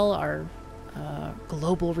morale, our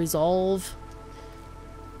global resolve.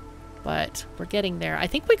 But we're getting there. I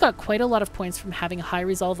think we got quite a lot of points from having high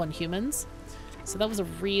resolve on humans. So that was a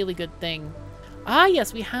really good thing. Ah,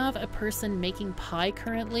 yes, we have a person making pie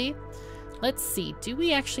currently. Let's see. Do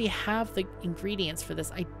we actually have the ingredients for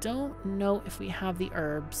this? I don't know if we have the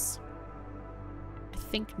herbs. I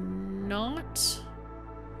think not.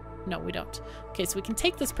 No, we don't. Okay, so we can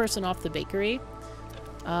take this person off the bakery.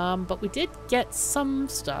 But we did get some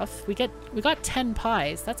stuff. We got 10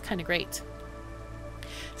 pies. That's kind of great.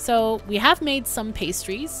 So we have made some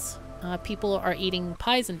pastries. People are eating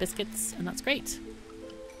pies and biscuits, and that's great.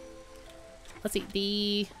 Let's see.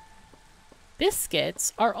 The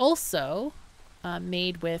biscuits are also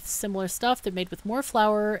made with similar stuff. They're made with more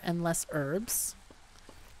flour and less herbs.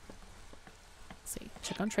 Let's see.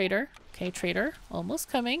 Check on trader. Okay, trader. Almost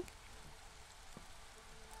coming.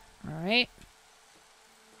 Alright.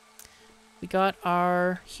 We got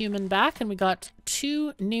our human back, and we got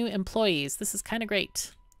 2 new employees. This is kind of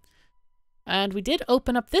great. And we did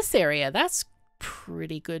open up this area. That's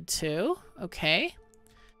pretty good too. Okay.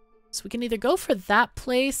 So we can either go for that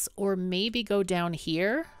place or maybe go down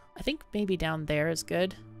here. I think maybe down there is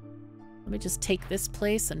good. Let me just take this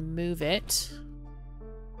place and move it.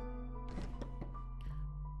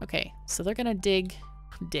 Okay, so they're gonna dig.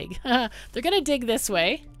 They're gonna dig this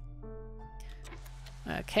way.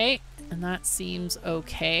 Okay, and that seems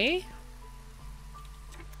okay.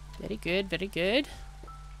 Very good, very good.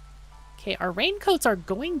 Okay, our raincoats are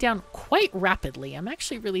going down quite rapidly. I'm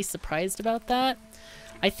actually really surprised about that.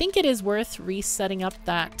 I think it is worth resetting up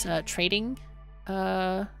that trading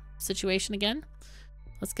situation again.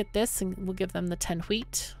 Let's get this and we'll give them the 10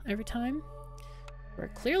 wheat every time. We're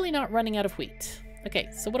clearly not running out of wheat. Okay,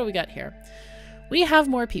 so what do we got here? We have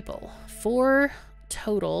more people. 4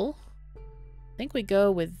 total. I think we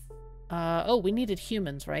go with... oh, we needed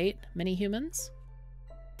humans, right? Many humans?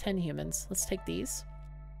 10 humans. Let's take these.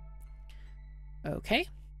 Okay.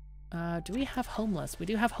 Do we have homeless? We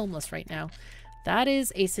do have homeless right now. That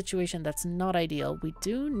is a situation that's not ideal. We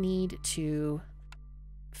do need to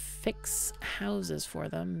fix houses for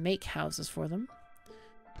them, make houses for them.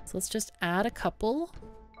 So let's just add a couple.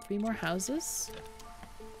 3 more houses.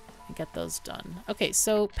 I get those done. Okay,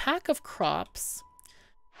 so pack of crops.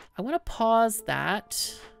 I want to pause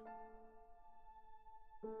that.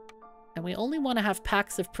 And we only want to have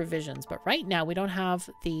packs of provisions, but right now we don't have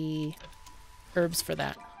the herbs for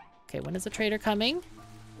that. Okay, when is the trader coming?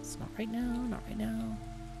 It's not right now, not right now.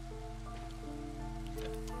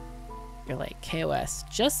 You're like, KOS,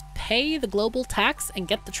 just pay the global tax and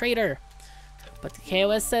get the trader. But the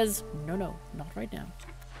KOS says, no, no, not right now.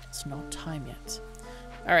 It's not time yet.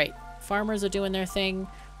 All right, farmers are doing their thing.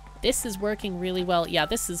 This is working really well. Yeah,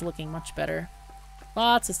 this is looking much better.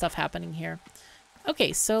 Lots of stuff happening here.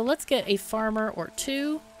 Okay, so let's get a farmer or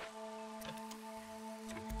two.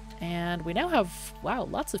 And we now have, wow,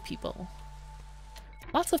 lots of people.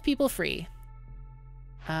 Lots of people free.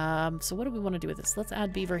 So what do we want to do with this? Let's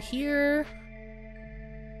add beaver here.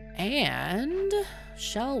 And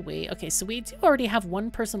shall we? Okay, so we do already have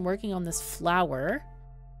one person working on this flower,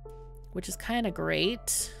 which is kind of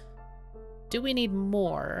great. Do we need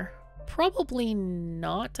more? Probably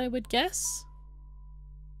not, I would guess.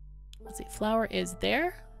 Let's see, flour is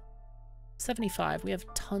there. 75, we have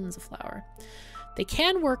tons of flour. They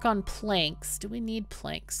can work on planks. Do we need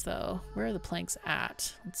planks though? Where are the planks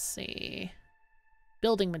at? Let's see.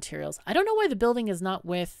 Building materials. I don't know why the building is not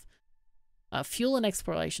with fuel and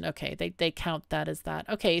exploration. Okay, they count that as that.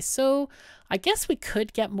 Okay, so I guess we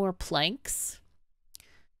could get more planks.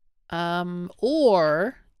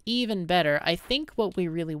 Or even better, I think what we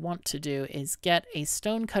really want to do is get a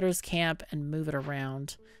stonecutter's camp and move it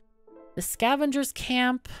around. The scavenger's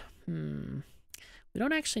camp, we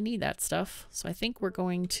don't actually need that stuff. So I think we're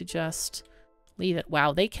going to just leave it.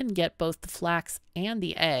 Wow, they can get both the flax and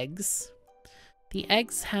the eggs. The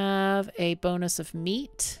eggs have a bonus of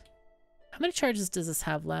meat. How many charges does this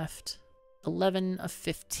have left? 11 of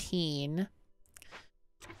 15.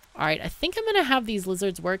 All right, I think I'm going to have these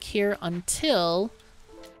lizards work here until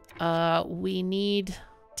we need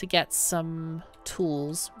to get some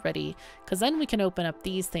tools ready, because then we can open up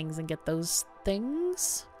these things and get those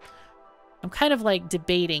things. I'm kind of like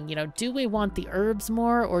debating, you know, do we want the herbs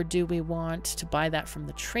more or do we want to buy that from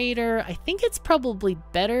the trader? I think it's probably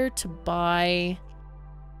better to buy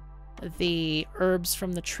the herbs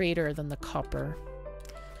from the trader than the copper.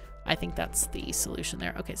 I think that's the solution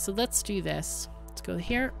there. Okay, so let's do this. Let's go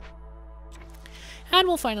here. And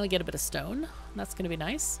we'll finally get a bit of stone. That's going to be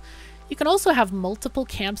nice. You can also have multiple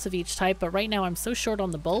camps of each type, but right now I'm so short on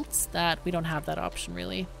the bolts that we don't have that option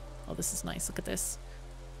really. Oh, this is nice. Look at this.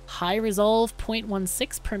 High resolve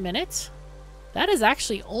 0.16 per minute. That is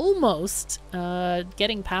actually almost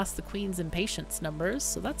getting past the Queen's impatience numbers,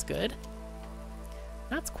 so that's good.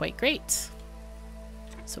 That's quite great.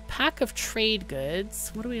 So pack of trade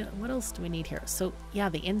goods. What else do we need here? So yeah,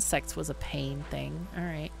 the insects was a pain thing. All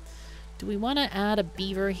right. Do we want to add a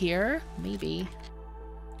beaver here? Maybe.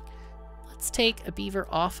 Let's take a beaver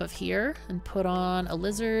off of here and put on a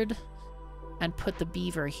lizard and put the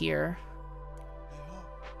beaver here.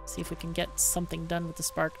 See if we can get something done with the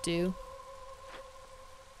spark dew.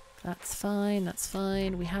 That's fine, that's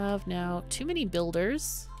fine. We have now too many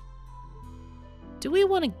builders. Do we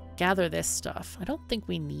want to gather this stuff? I don't think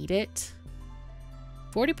we need it.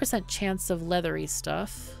 40% chance of leathery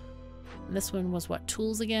stuff. And this one was what,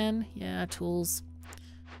 tools again? Yeah, tools.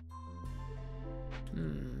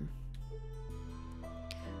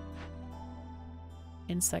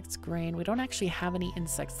 Insects, grain. We don't actually have any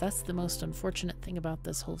insects. That's the most unfortunate thing about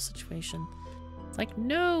this whole situation. It's like,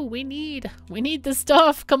 no, we need the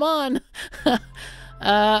stuff. Come on.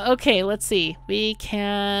 Okay, let's see. We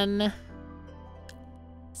can...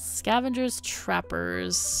 Scavengers,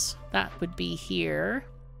 trappers. That would be here.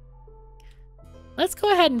 Let's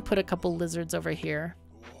go ahead and put a couple lizards over here.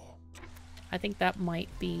 I think that might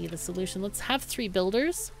be the solution. Let's have 3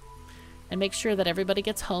 builders and make sure that everybody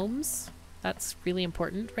gets homes. That's really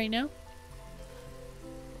important right now,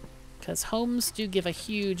 because homes do give a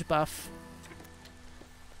huge buff.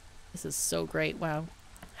 This is so great. Wow.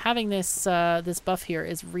 Having this this buff here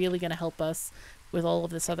is really going to help us with all of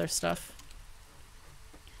this other stuff.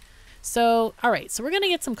 So, all right, so we're going to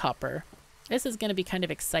get some copper. This is going to be kind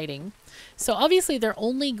of exciting. So obviously they're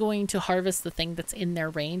only going to harvest the thing that's in their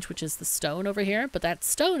range, which is the stone over here. But that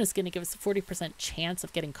stone is going to give us a 40% chance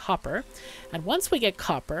of getting copper. And once we get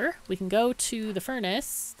copper, we can go to the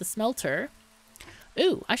furnace, the smelter.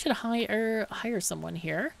 Ooh, I should hire someone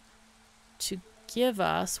here to give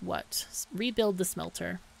us what? Rebuild the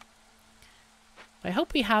smelter. I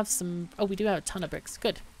hope we have some... Oh, we do have a ton of bricks.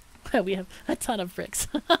 Good. We have a ton of bricks.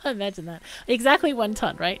 Imagine that. Exactly 1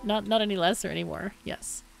 ton, right? Not any less or any more.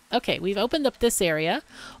 Yes. Okay, we've opened up this area.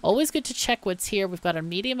 Always good to check what's here. We've got a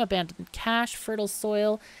medium abandoned cache, fertile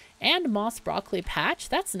soil, And moss broccoli patch.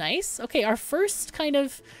 That's nice. Okay, our first kind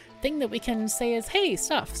of thing that we can say is, hey,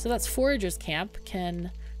 stuff. So that's Forager's Camp.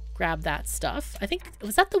 Can grab that stuff. I think,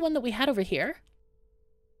 was that the one that we had over here?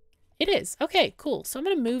 It is. Okay, cool. So I'm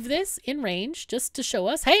going to move this in range just to show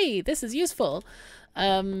us, hey, this is useful.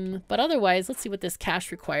 But otherwise, let's see what this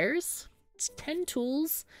cache requires. It's 10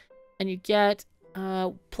 tools, and you get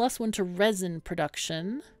 +1 to resin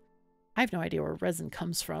production. I have no idea where resin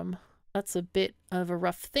comes from. That's a bit of a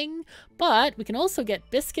rough thing, but we can also get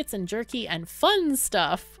biscuits and jerky and fun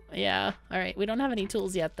stuff. Yeah, all right. We don't have any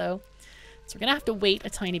tools yet, though. So we're going to have to wait a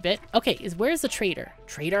tiny bit. Okay, where's the trader?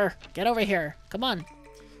 Trader, get over here. Come on.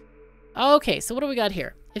 Okay, so what do we got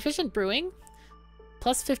here? Efficient brewing.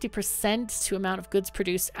 Plus 50% to amount of goods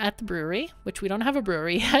produced at the brewery, which we don't have a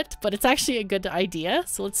brewery yet, but it's actually a good idea.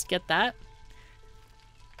 So let's get that.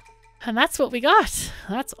 And that's what we got.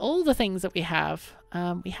 That's all the things that we have.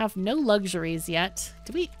 We have no luxuries yet.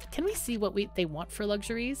 Can we see what they want for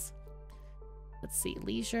luxuries? Let's see.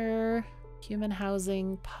 Leisure, human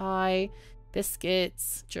housing, pie,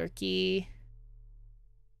 biscuits, jerky.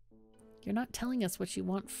 You're not telling us what you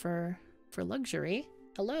want for luxury.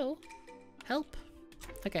 Hello? Help?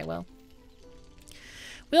 Okay, well.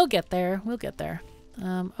 We'll get there. We'll get there.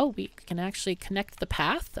 Oh, we can actually connect the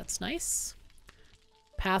path. That's nice.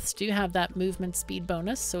 Paths do have that movement speed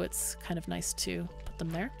bonus, so it's kind of nice to put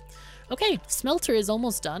them there. Okay, smelter is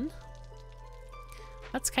almost done.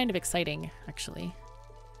 That's kind of exciting, actually,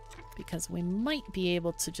 because we might be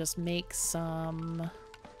able to just make some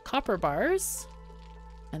copper bars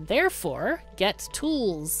and therefore get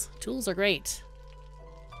tools. Tools are great.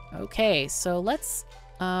 Okay, so let's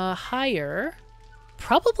hire...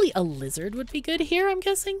 Probably a lizard would be good here, I'm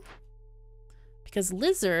guessing. Because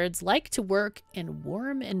lizards like to work in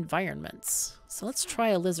warm environments. So let's try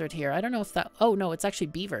a lizard here. I don't know if that... Oh, no, it's actually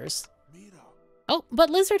beavers. Oh, but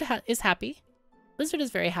lizard is happy. Lizard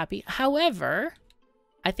is very happy. However,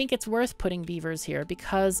 I think it's worth putting beavers here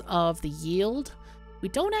because of the yield. We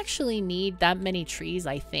don't actually need that many trees,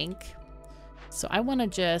 I think. So I want to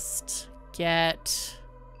just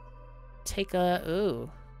take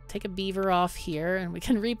a beaver off here and we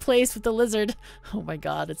can replace with the lizard. Oh my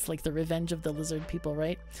god, it's like the revenge of the lizard people,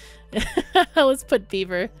 right? Let's put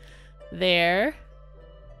beaver there.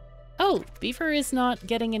 Oh, beaver is not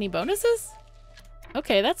getting any bonuses?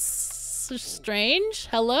 Okay, that's strange.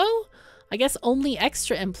 Hello? I guess only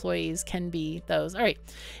extra employees can be those. All right.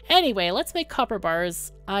 Anyway, let's make copper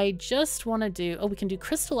bars. I just want to do... Oh, we can do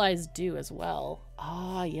crystallized dew as well.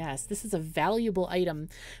 Ah, yes. This is a valuable item,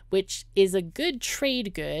 which is a good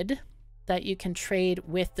trade good that you can trade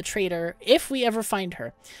with the trader if we ever find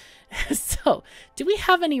her. So, do we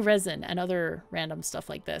have any resin and other random stuff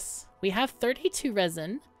like this? We have 32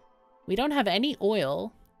 resin. We don't have any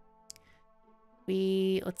oil.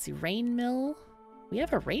 Let's see, rain mill. We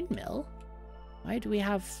have a rain mill. Why do we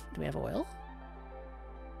have oil?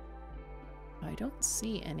 I don't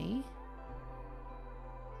see any.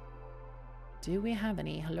 Do we have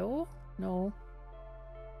any? Hello? No.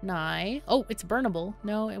 Nye. Oh, it's burnable.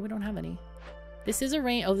 No, we don't have any. This is a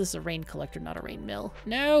rain. Oh, this is a rain collector, not a rain mill.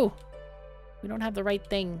 No! We don't have the right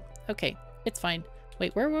thing. Okay, it's fine.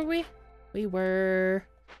 Wait, where were we? We were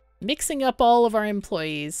mixing up all of our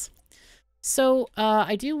employees. So,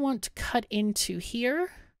 I do want to cut into here.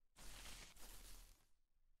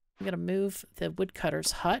 I'm going to move the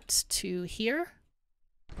woodcutter's hut to here,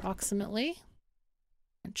 approximately,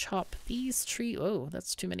 and chop these trees. Oh,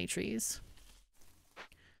 that's too many trees.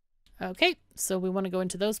 Okay, so we want to go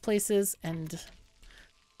into those places and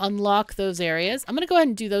unlock those areas. I'm going to go ahead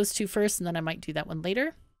and do those two first, and then I might do that one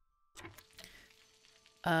later.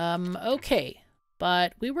 Okay,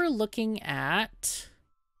 but we were looking at...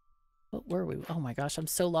 What were we? Oh my gosh, I'm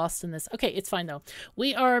so lost in this. Okay, it's fine though.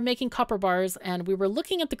 We are making copper bars and we were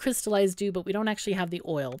looking at the crystallized dew, but we don't actually have the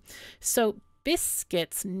oil. So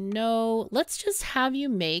biscuits, no. Let's just have you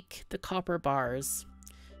make the copper bars.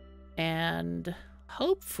 And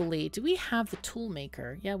hopefully, do we have the tool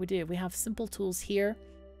maker? Yeah, we do. We have simple tools here.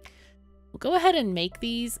 We'll go ahead and make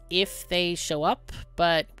these if they show up,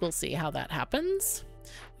 but we'll see how that happens.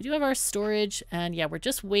 We do have our storage, and yeah, we're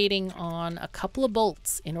just waiting on a couple of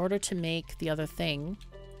bolts in order to make the other thing.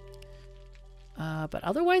 But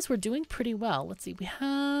otherwise, we're doing pretty well. Let's see, we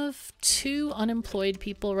have 2 unemployed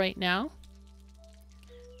people right now.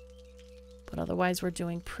 But otherwise, we're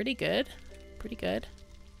doing pretty good. Pretty good.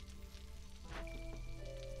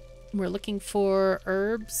 We're looking for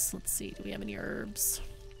herbs. Let's see, do we have any herbs?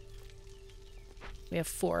 We have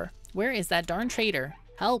 4. Where is that darn trader?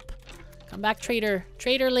 Help! Come back, trader.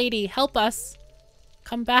 Trader lady, help us.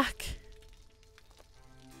 Come back.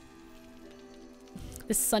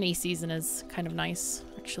 This sunny season is kind of nice,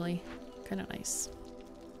 actually. Kind of nice.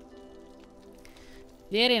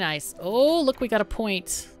 Very nice. Oh, look, we got a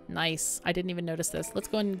point. Nice. I didn't even notice this. Let's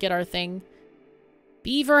go and get our thing.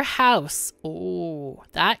 Beaver house. Oh,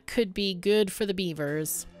 that could be good for the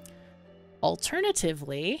beavers.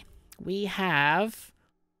 Alternatively, we have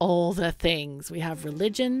all the things. We have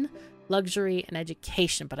religion, luxury, and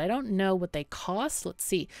education, but I don't know what they cost. Let's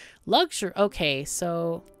see. Luxury. Okay,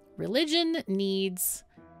 so religion needs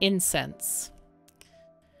incense.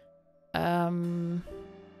 We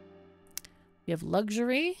have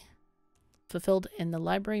luxury fulfilled in the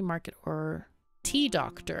library, market, or tea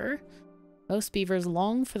doctor. Most beavers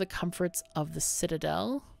long for the comforts of the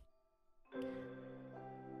citadel.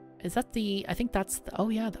 Is that the... I think that's the... Oh,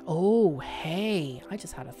 yeah. Oh, hey. I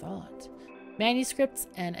just had a thought. Manuscripts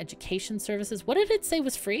and education services. What did it say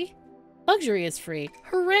was free? Luxury is free.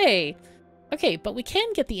 Hooray! Okay, but we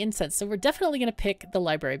can get the incense, so we're definitely going to pick the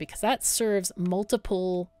library because that serves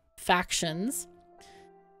multiple factions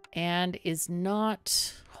and is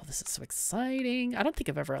not... Oh, this is so exciting. I don't think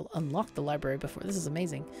I've ever unlocked the library before. This is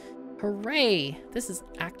amazing. Hooray! This is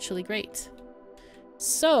actually great.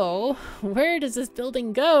 So, where does this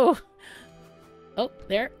building go? Oh,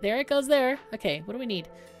 there it goes there. Okay, what do we need?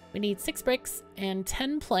 We need 6 bricks and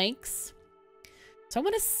 10 planks. So I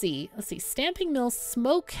want to see, let's see, stamping mill,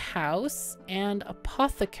 smokehouse, and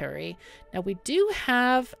apothecary. Now we do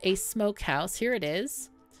have a smokehouse. Here it is.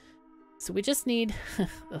 So we just need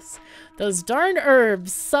those darn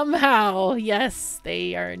herbs somehow. Yes,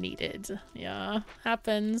 they are needed. Yeah,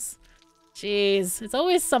 happens. Jeez, it's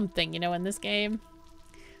always something, you know, in this game.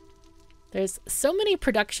 There's so many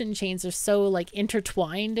production chains are so like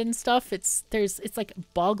intertwined and stuff. It's like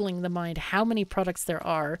boggling the mind how many products there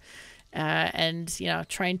are, and you know,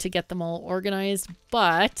 trying to get them all organized.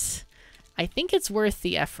 But I think it's worth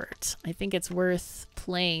the effort. I think it's worth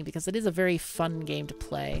playing because it is a very fun game to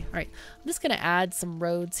play. All right, I'm just gonna add some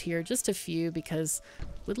roads here, just a few, because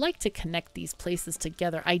we'd like to connect these places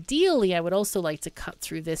together. Ideally, I would also like to cut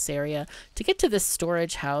through this area to get to this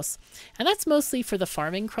storage house. And that's mostly for the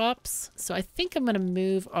farming crops. So I think I'm going to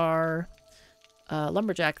move our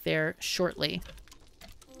lumberjack there shortly.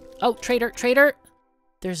 Oh, trader.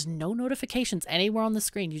 There's no notifications anywhere on the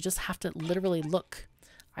screen. You just have to literally look.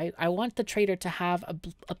 I want the trader to have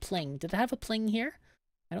a pling. Did it have a pling here?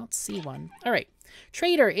 I don't see one. All right.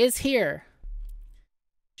 Trader is here.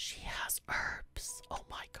 She has herbs. Oh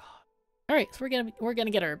my god. All right, so we're gonna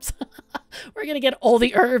get herbs. We're gonna get all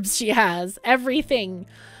the herbs she has. Everything.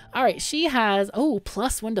 All right, she has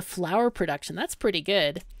 +1 to flower production. That's pretty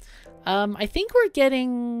good. I think we're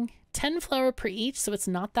getting 10 flower per each, so it's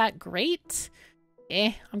not that great.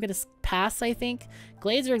 I'm gonna pass, I think.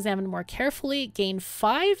 Glades are examined more carefully. Gain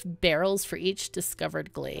 5 barrels for each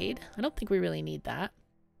discovered glade. I don't think we really need that.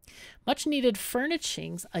 Much needed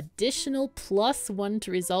furnishings, additional +1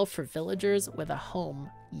 to resolve for villagers with a home.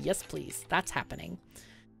 Yes, please. That's happening.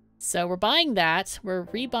 So we're buying that. We're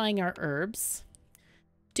rebuying our herbs.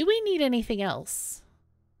 Do we need anything else?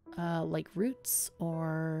 Like roots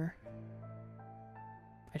or...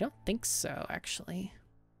 I don't think so, actually.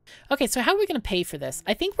 Okay, so how are we going to pay for this?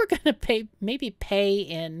 I think we're going to maybe pay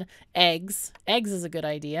in eggs. Eggs is a good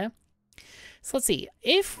idea. So let's see,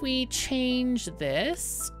 if we change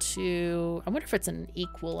this to, I wonder if it's an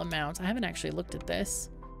equal amount. I haven't actually looked at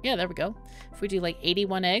this. Yeah, there we go. If we do like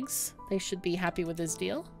 81 eggs, they should be happy with this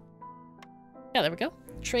deal. Yeah, there we go.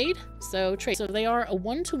 Trade. So trade. So they are a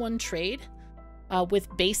 1-to-1 trade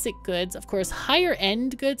with basic goods. Of course, higher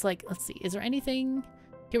end goods, like, let's see, is there anything?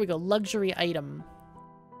 Here we go, luxury item.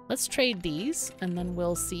 Let's trade these and then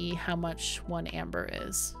we'll see how much 1 amber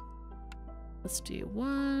is. Let's do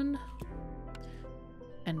 1.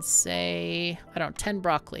 And say, I don't know, 10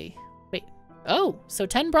 broccoli. Wait, oh, so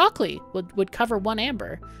 10 broccoli would cover 1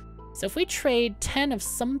 amber. So if we trade 10 of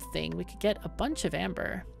something, we could get a bunch of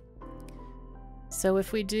amber. So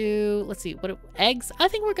if we do, let's see, eggs? I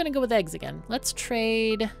think we're going to go with eggs again. Let's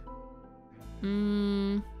trade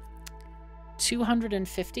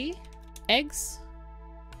 250 eggs.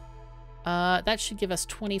 That should give us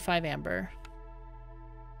 25 amber.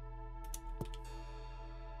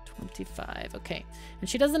 25, okay. And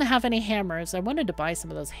she doesn't have any hammers. I wanted to buy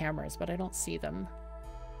some of those hammers, but I don't see them.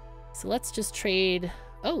 So let's just trade...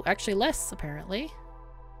 Oh, actually less, apparently.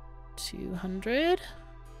 200.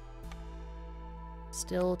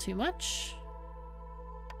 Still too much.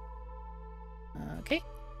 Okay.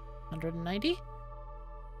 190.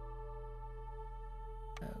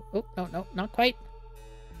 Oh, no, not quite.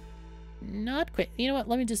 Not quite. You know what?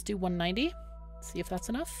 Let me just do 190. See if that's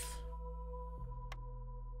enough.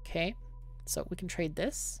 Okay, so we can trade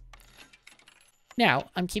this. Now,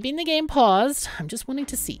 I'm keeping the game paused. I'm just wanting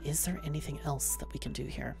to see, is there anything else that we can do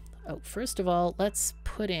here? Oh, first of all, let's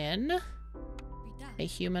put in a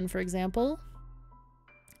human, for example.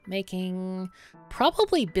 Making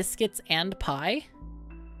probably biscuits and pie,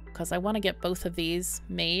 because I want to get both of these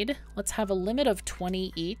made. Let's have a limit of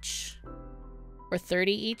 20 each. Or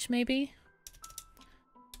 30 each, maybe?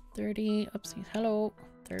 30. Oopsie. Hello.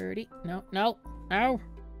 30. No, no, no.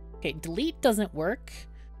 Okay, delete doesn't work,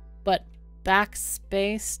 but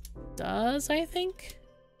backspace does, I think?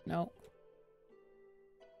 No.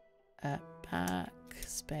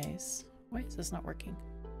 Backspace. Why is this not working?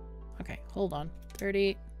 Okay, hold on.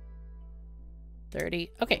 30.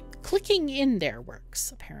 30. Okay, clicking in there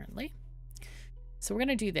works, apparently. So we're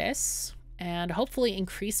going to do this and hopefully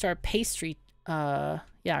increase our pastry, our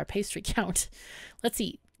pastry count. Let's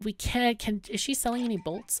see. We is she selling any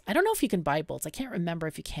bolts? I don't know if you can buy bolts. I can't remember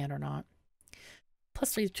if you can or not.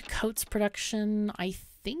 Plus 3 to coats production. I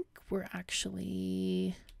think we're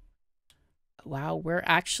actually... Wow, we're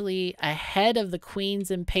actually ahead of the Queen's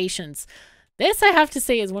Impatience. This, I have to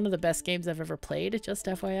say, is one of the best games I've ever played, just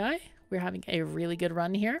FYI. We're having a really good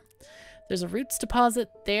run here. There's a roots deposit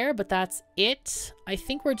there, but that's it. I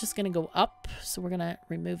think we're just going to go up. So we're going to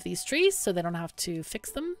remove these trees so they don't have to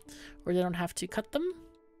fix them or they don't have to cut them.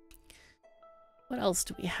 What else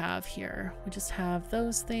do we have here? We just have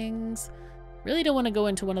those things. Really don't want to go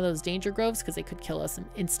into one of those danger groves because they could kill us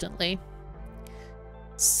instantly.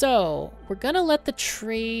 So we're going to let the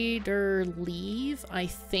trader leave, I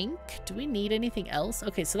think. Do we need anything else?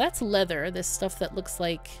 Okay, so that's leather. This stuff that looks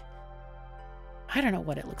like... I don't know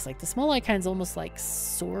what it looks like. The small icon's almost like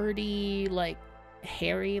swordy, like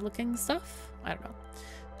hairy looking stuff. I don't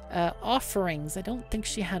know. Offerings. I don't think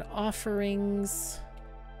she had offerings.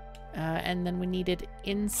 And then we needed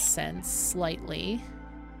incense slightly.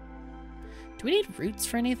 Do we need roots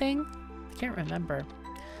for anything? I can't remember.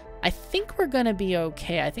 I think we're going to be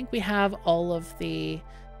okay. I think we have all of the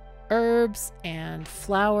herbs and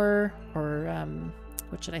flour, or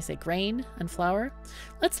what should I say, grain and flour.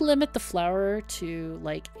 Let's limit the flour to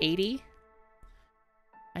like 80.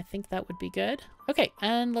 I think that would be good. Okay,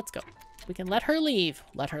 and let's go. We can let her leave.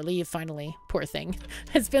 Let her leave, finally. Poor thing.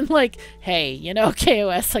 It's been like, hey, you know,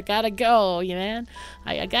 KOS, I gotta go, you man.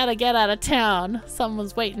 I gotta get out of town.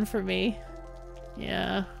 Someone's waiting for me.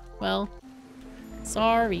 Yeah, well,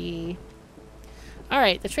 sorry.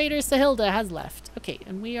 Alright, the trader Sahilda has left. Okay,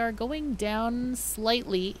 and we are going down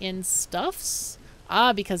slightly in stuffs.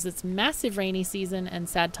 Ah, because it's massive rainy season and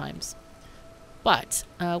sad times. But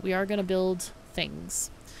we are going to build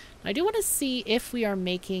things. I do want to see if we are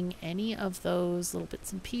making any of those little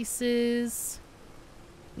bits and pieces.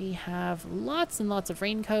 We have lots and lots of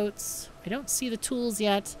raincoats. I don't see the tools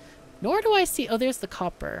yet, nor do I see... Oh, there's the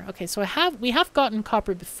copper. Okay, so we have gotten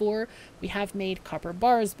copper before. We have made copper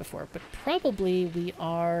bars before, but probably we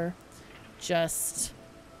are just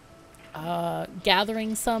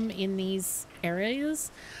gathering some in these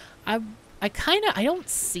areas. I don't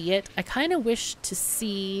see it. I kind of wish to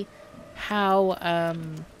see how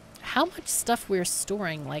much stuff we're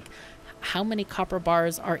storing, like how many copper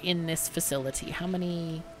bars are in this facility, how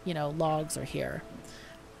many, you know, logs are here.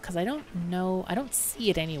 Because I don't know, I don't see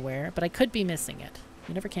it anywhere, but I could be missing it.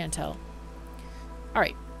 You never can tell.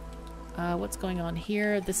 Alright, what's going on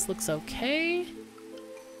here? This looks okay.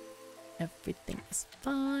 Everything is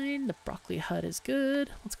fine. The broccoli hut is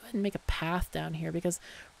good. Let's go ahead and make a path down here, because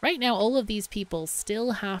right now all of these people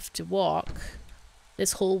still have to walk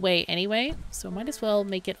this whole way anyway, so I might as well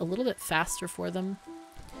make it a little bit faster for them.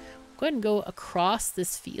 Go ahead and go across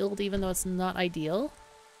this field, even though it's not ideal.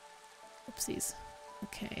 Oopsies.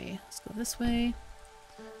 Okay, let's go this way.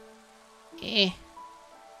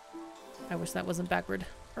 I wish that wasn't backward.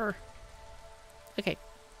 Okay.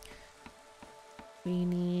 We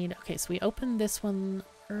need... Okay, so we opened this one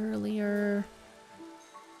earlier.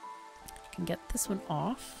 Can get this one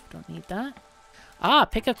off. Don't need that. Ah,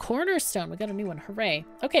 pick a cornerstone. We got a new one. Hooray.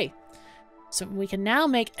 Okay. So we can now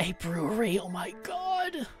make a brewery. Oh my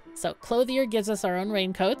god. So clothier gives us our own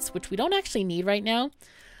raincoats, which we don't actually need right now.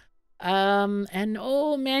 And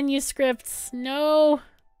oh, manuscripts. No.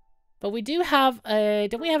 But we do have a...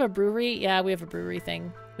 Don't we have a brewery? Yeah, we have a brewery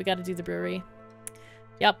thing. We got to do the brewery.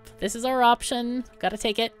 Yep, this is our option. Gotta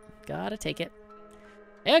take it. Gotta take it.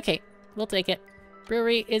 Okay, we'll take it.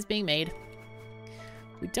 Brewery is being made.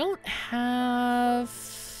 We don't have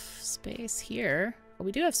space here. Well,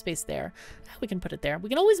 we do have space there. We can put it there. We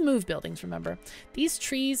can always move buildings, remember. These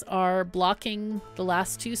trees are blocking the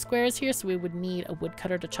last 2 squares here, so we would need a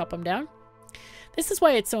woodcutter to chop them down. This is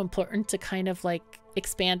why it's so important to kind of like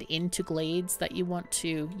expand into glades that you want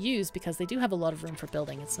to use, because they do have a lot of room for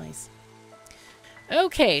building. It's nice.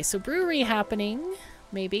 Okay, so brewery happening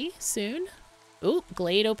maybe soon. Oh,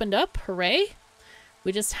 glade opened up. Hooray.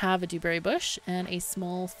 We just have a dewberry bush and a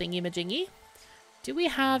small thingy-majingy. Do we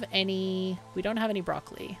have any... We don't have any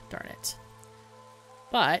broccoli. Darn it.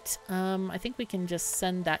 But I think we can just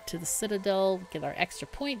send that to the Citadel, get our extra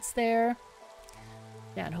points there.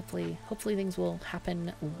 Yeah, and hopefully things will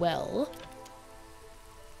happen well.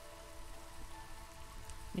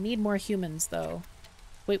 We need more humans, though.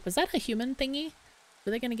 Wait, was that a human thingy?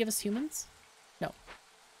 Were they going to give us humans? No.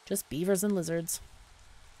 Just beavers and lizards.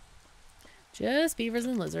 Just beavers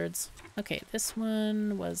and lizards. Okay, this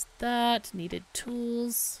one was that. Needed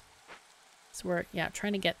tools. So we're, yeah,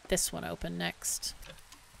 trying to get this one open next.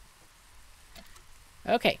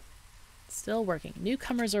 Okay. Still working.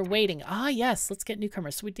 Newcomers are waiting. Ah, yes. Let's get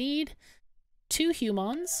newcomers. So we need 2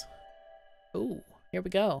 humans. Oh, here we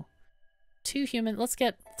go. 2 human. Let's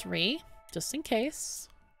get 3, just in case.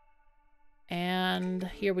 And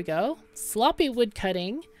here we go. Sloppy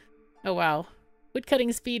woodcutting. Oh, wow.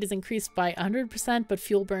 Woodcutting speed is increased by 100%, but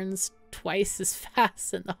fuel burns twice as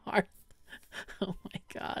fast in the hearth. Oh my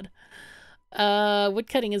god.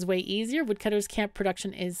 Woodcutting is way easier. Woodcutter's camp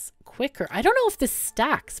production is quicker. I don't know if this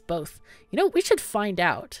stacks both. You know, we should find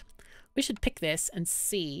out. We should pick this and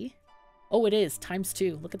see. Oh, it is.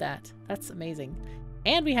 ×2. Look at that. That's amazing.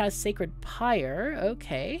 And we have Sacred Pyre.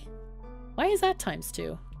 Okay. Why is that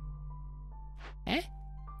 ×2? Eh?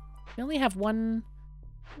 We only have 1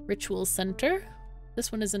 ritual center.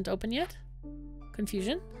 This one isn't open yet.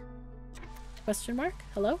 Confusion? Question mark?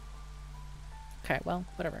 Hello? Okay, well,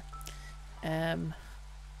 whatever.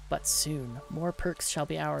 But soon, more perks shall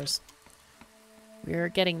be ours. We're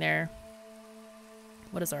getting there.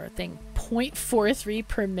 What is our thing? 0.43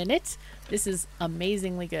 per minute? This is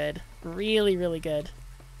amazingly good. Really, really good.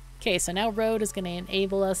 Okay, so now road is going to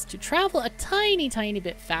enable us to travel a tiny, tiny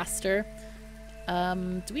bit faster.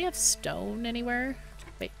 Do we have stone anywhere?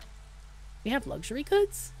 Wait. We have luxury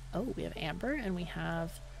goods? Oh, we have amber and we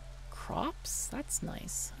have crops. That's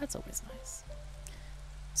nice. That's always nice.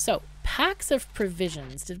 So, packs of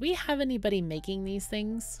provisions. Did we have anybody making these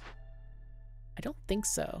things? I don't think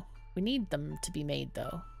so. We need them to be made,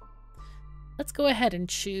 though. Let's go ahead and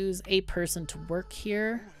choose a person to work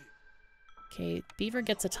here. Okay, beaver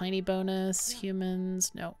gets a tiny bonus.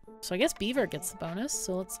 Humans, no. So I guess beaver gets the bonus,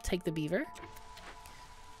 so let's take the beaver.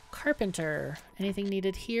 Carpenter. Anything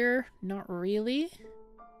needed here? Not really.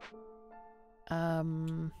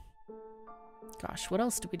 Gosh, what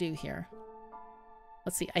else do we do here?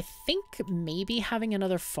 Let's see. I think maybe having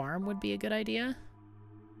another farm would be a good idea.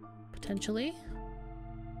 Potentially.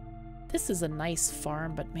 This is a nice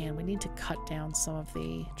farm, but man, we need to cut down some of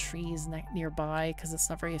the trees nearby because it's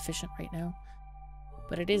not very efficient right now.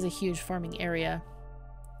 But it is a huge farming area.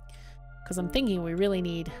 Because I'm thinking we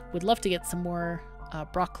really would love to get some more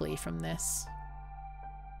broccoli from this.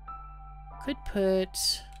 Could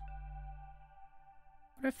put...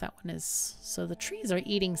 I wonder if that one is... So the trees are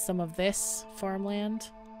eating some of this farmland.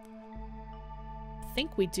 I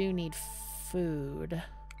think we do need food.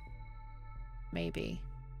 Maybe.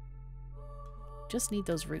 Just need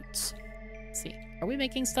those roots. Let's see. Are we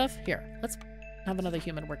making stuff? Here. Let's have another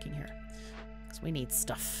human working here. Because we need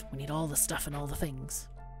stuff. We need all the stuff and all the things.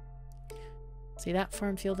 See, that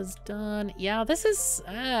farm field is done. Yeah, this is...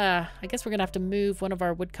 I guess we're going to have to move one of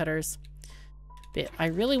our woodcutters. But I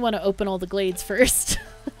really want to open all the glades first.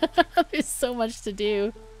 There's so much to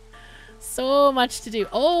do. So much to do.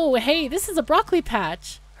 Oh, hey, this is a broccoli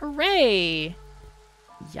patch. Hooray.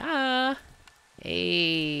 Yeah.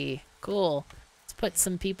 Hey, cool. Let's put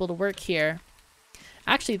some people to work here.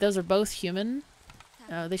 Actually, those are both human.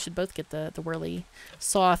 They should both get the whirly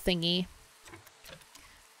saw thingy.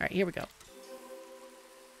 All right, here we go.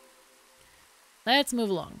 Let's move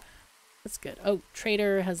along. That's good. Oh,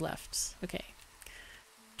 trader has left. Okay.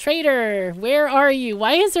 Trader, where are you?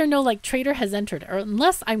 Why is there no, like, trader has entered? Or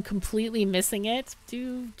unless I'm completely missing it,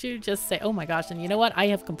 do just say, oh my gosh. And you know what? I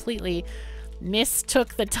have completely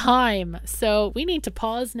mistook the time. So we need to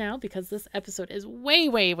pause now because this episode is way,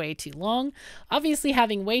 way, way too long. Obviously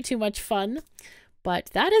having way too much fun.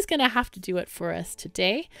 But that is going to have to do it for us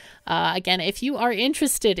today. Again, if you are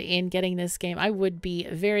interested in getting this game, I would be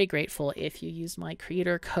very grateful if you use my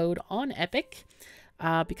creator code on Epic.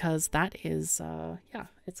 Because that is, yeah,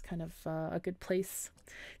 it's kind of a good place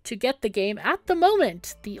to get the game at the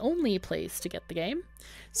moment. The only place to get the game.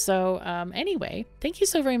 So anyway, thank you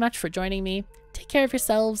so very much for joining me. Take care of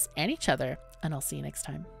yourselves and each other, and I'll see you next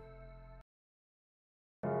time.